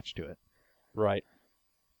stuff attached to it. Right.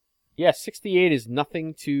 Yeah, 68 is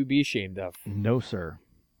nothing to be ashamed of. No, sir.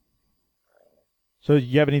 So do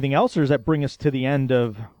you have anything else, or does that bring us to the end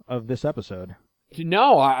of this episode?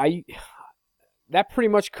 No, that pretty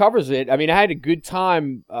much covers it. I mean, I had a good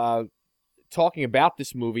time talking about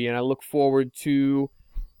this movie, and I look forward to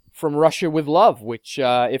From Russia with Love, which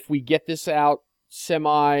if we get this out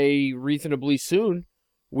semi-reasonably soon,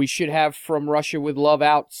 we should have From Russia with Love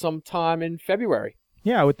out sometime in February.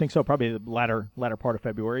 Yeah, I would think so. Probably the latter part of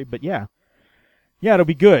February, but yeah. Yeah, it'll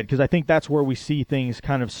be good, because I think that's where we see things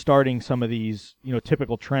kind of starting some of these,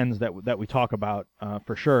 typical trends that we talk about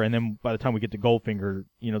for sure. And then by the time we get to Goldfinger,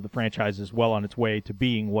 the franchise is well on its way to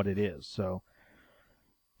being what it is. So,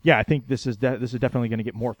 yeah, I think this is definitely going to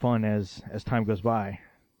get more fun as time goes by.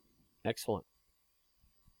 Excellent.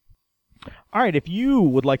 All right, if you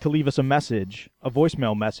would like to leave us a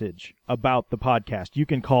voicemail message about the podcast, you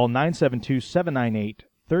can call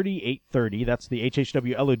 972-798-3830. That's the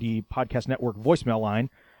HHWLOD Podcast Network voicemail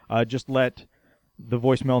line. Just let the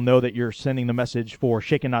voicemail know that you're sending the message for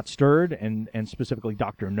Shaken Not Stirred and specifically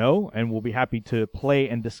Dr. No, and we'll be happy to play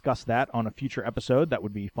and discuss that on a future episode. That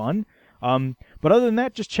would be fun. But other than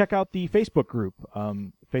that, just check out the Facebook group,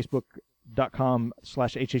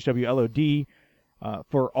 facebook.com/HHWLOD.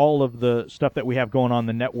 For all of the stuff that we have going on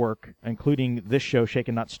the network, including this show,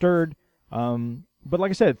 Shaken Not Stirred. But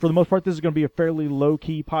like I said, for the most part, this is going to be a fairly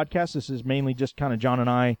low-key podcast. This is mainly just kind of John and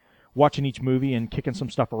I watching each movie and kicking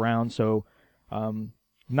some stuff around. So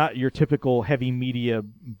not your typical heavy media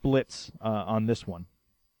blitz on this one.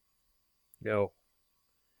 No.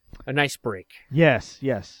 A nice break. Yes,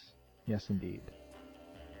 indeed.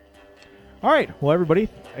 All right. Well, everybody,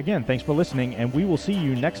 again, thanks for listening, and we will see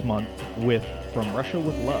you next month with From Russia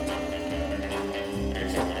with Love.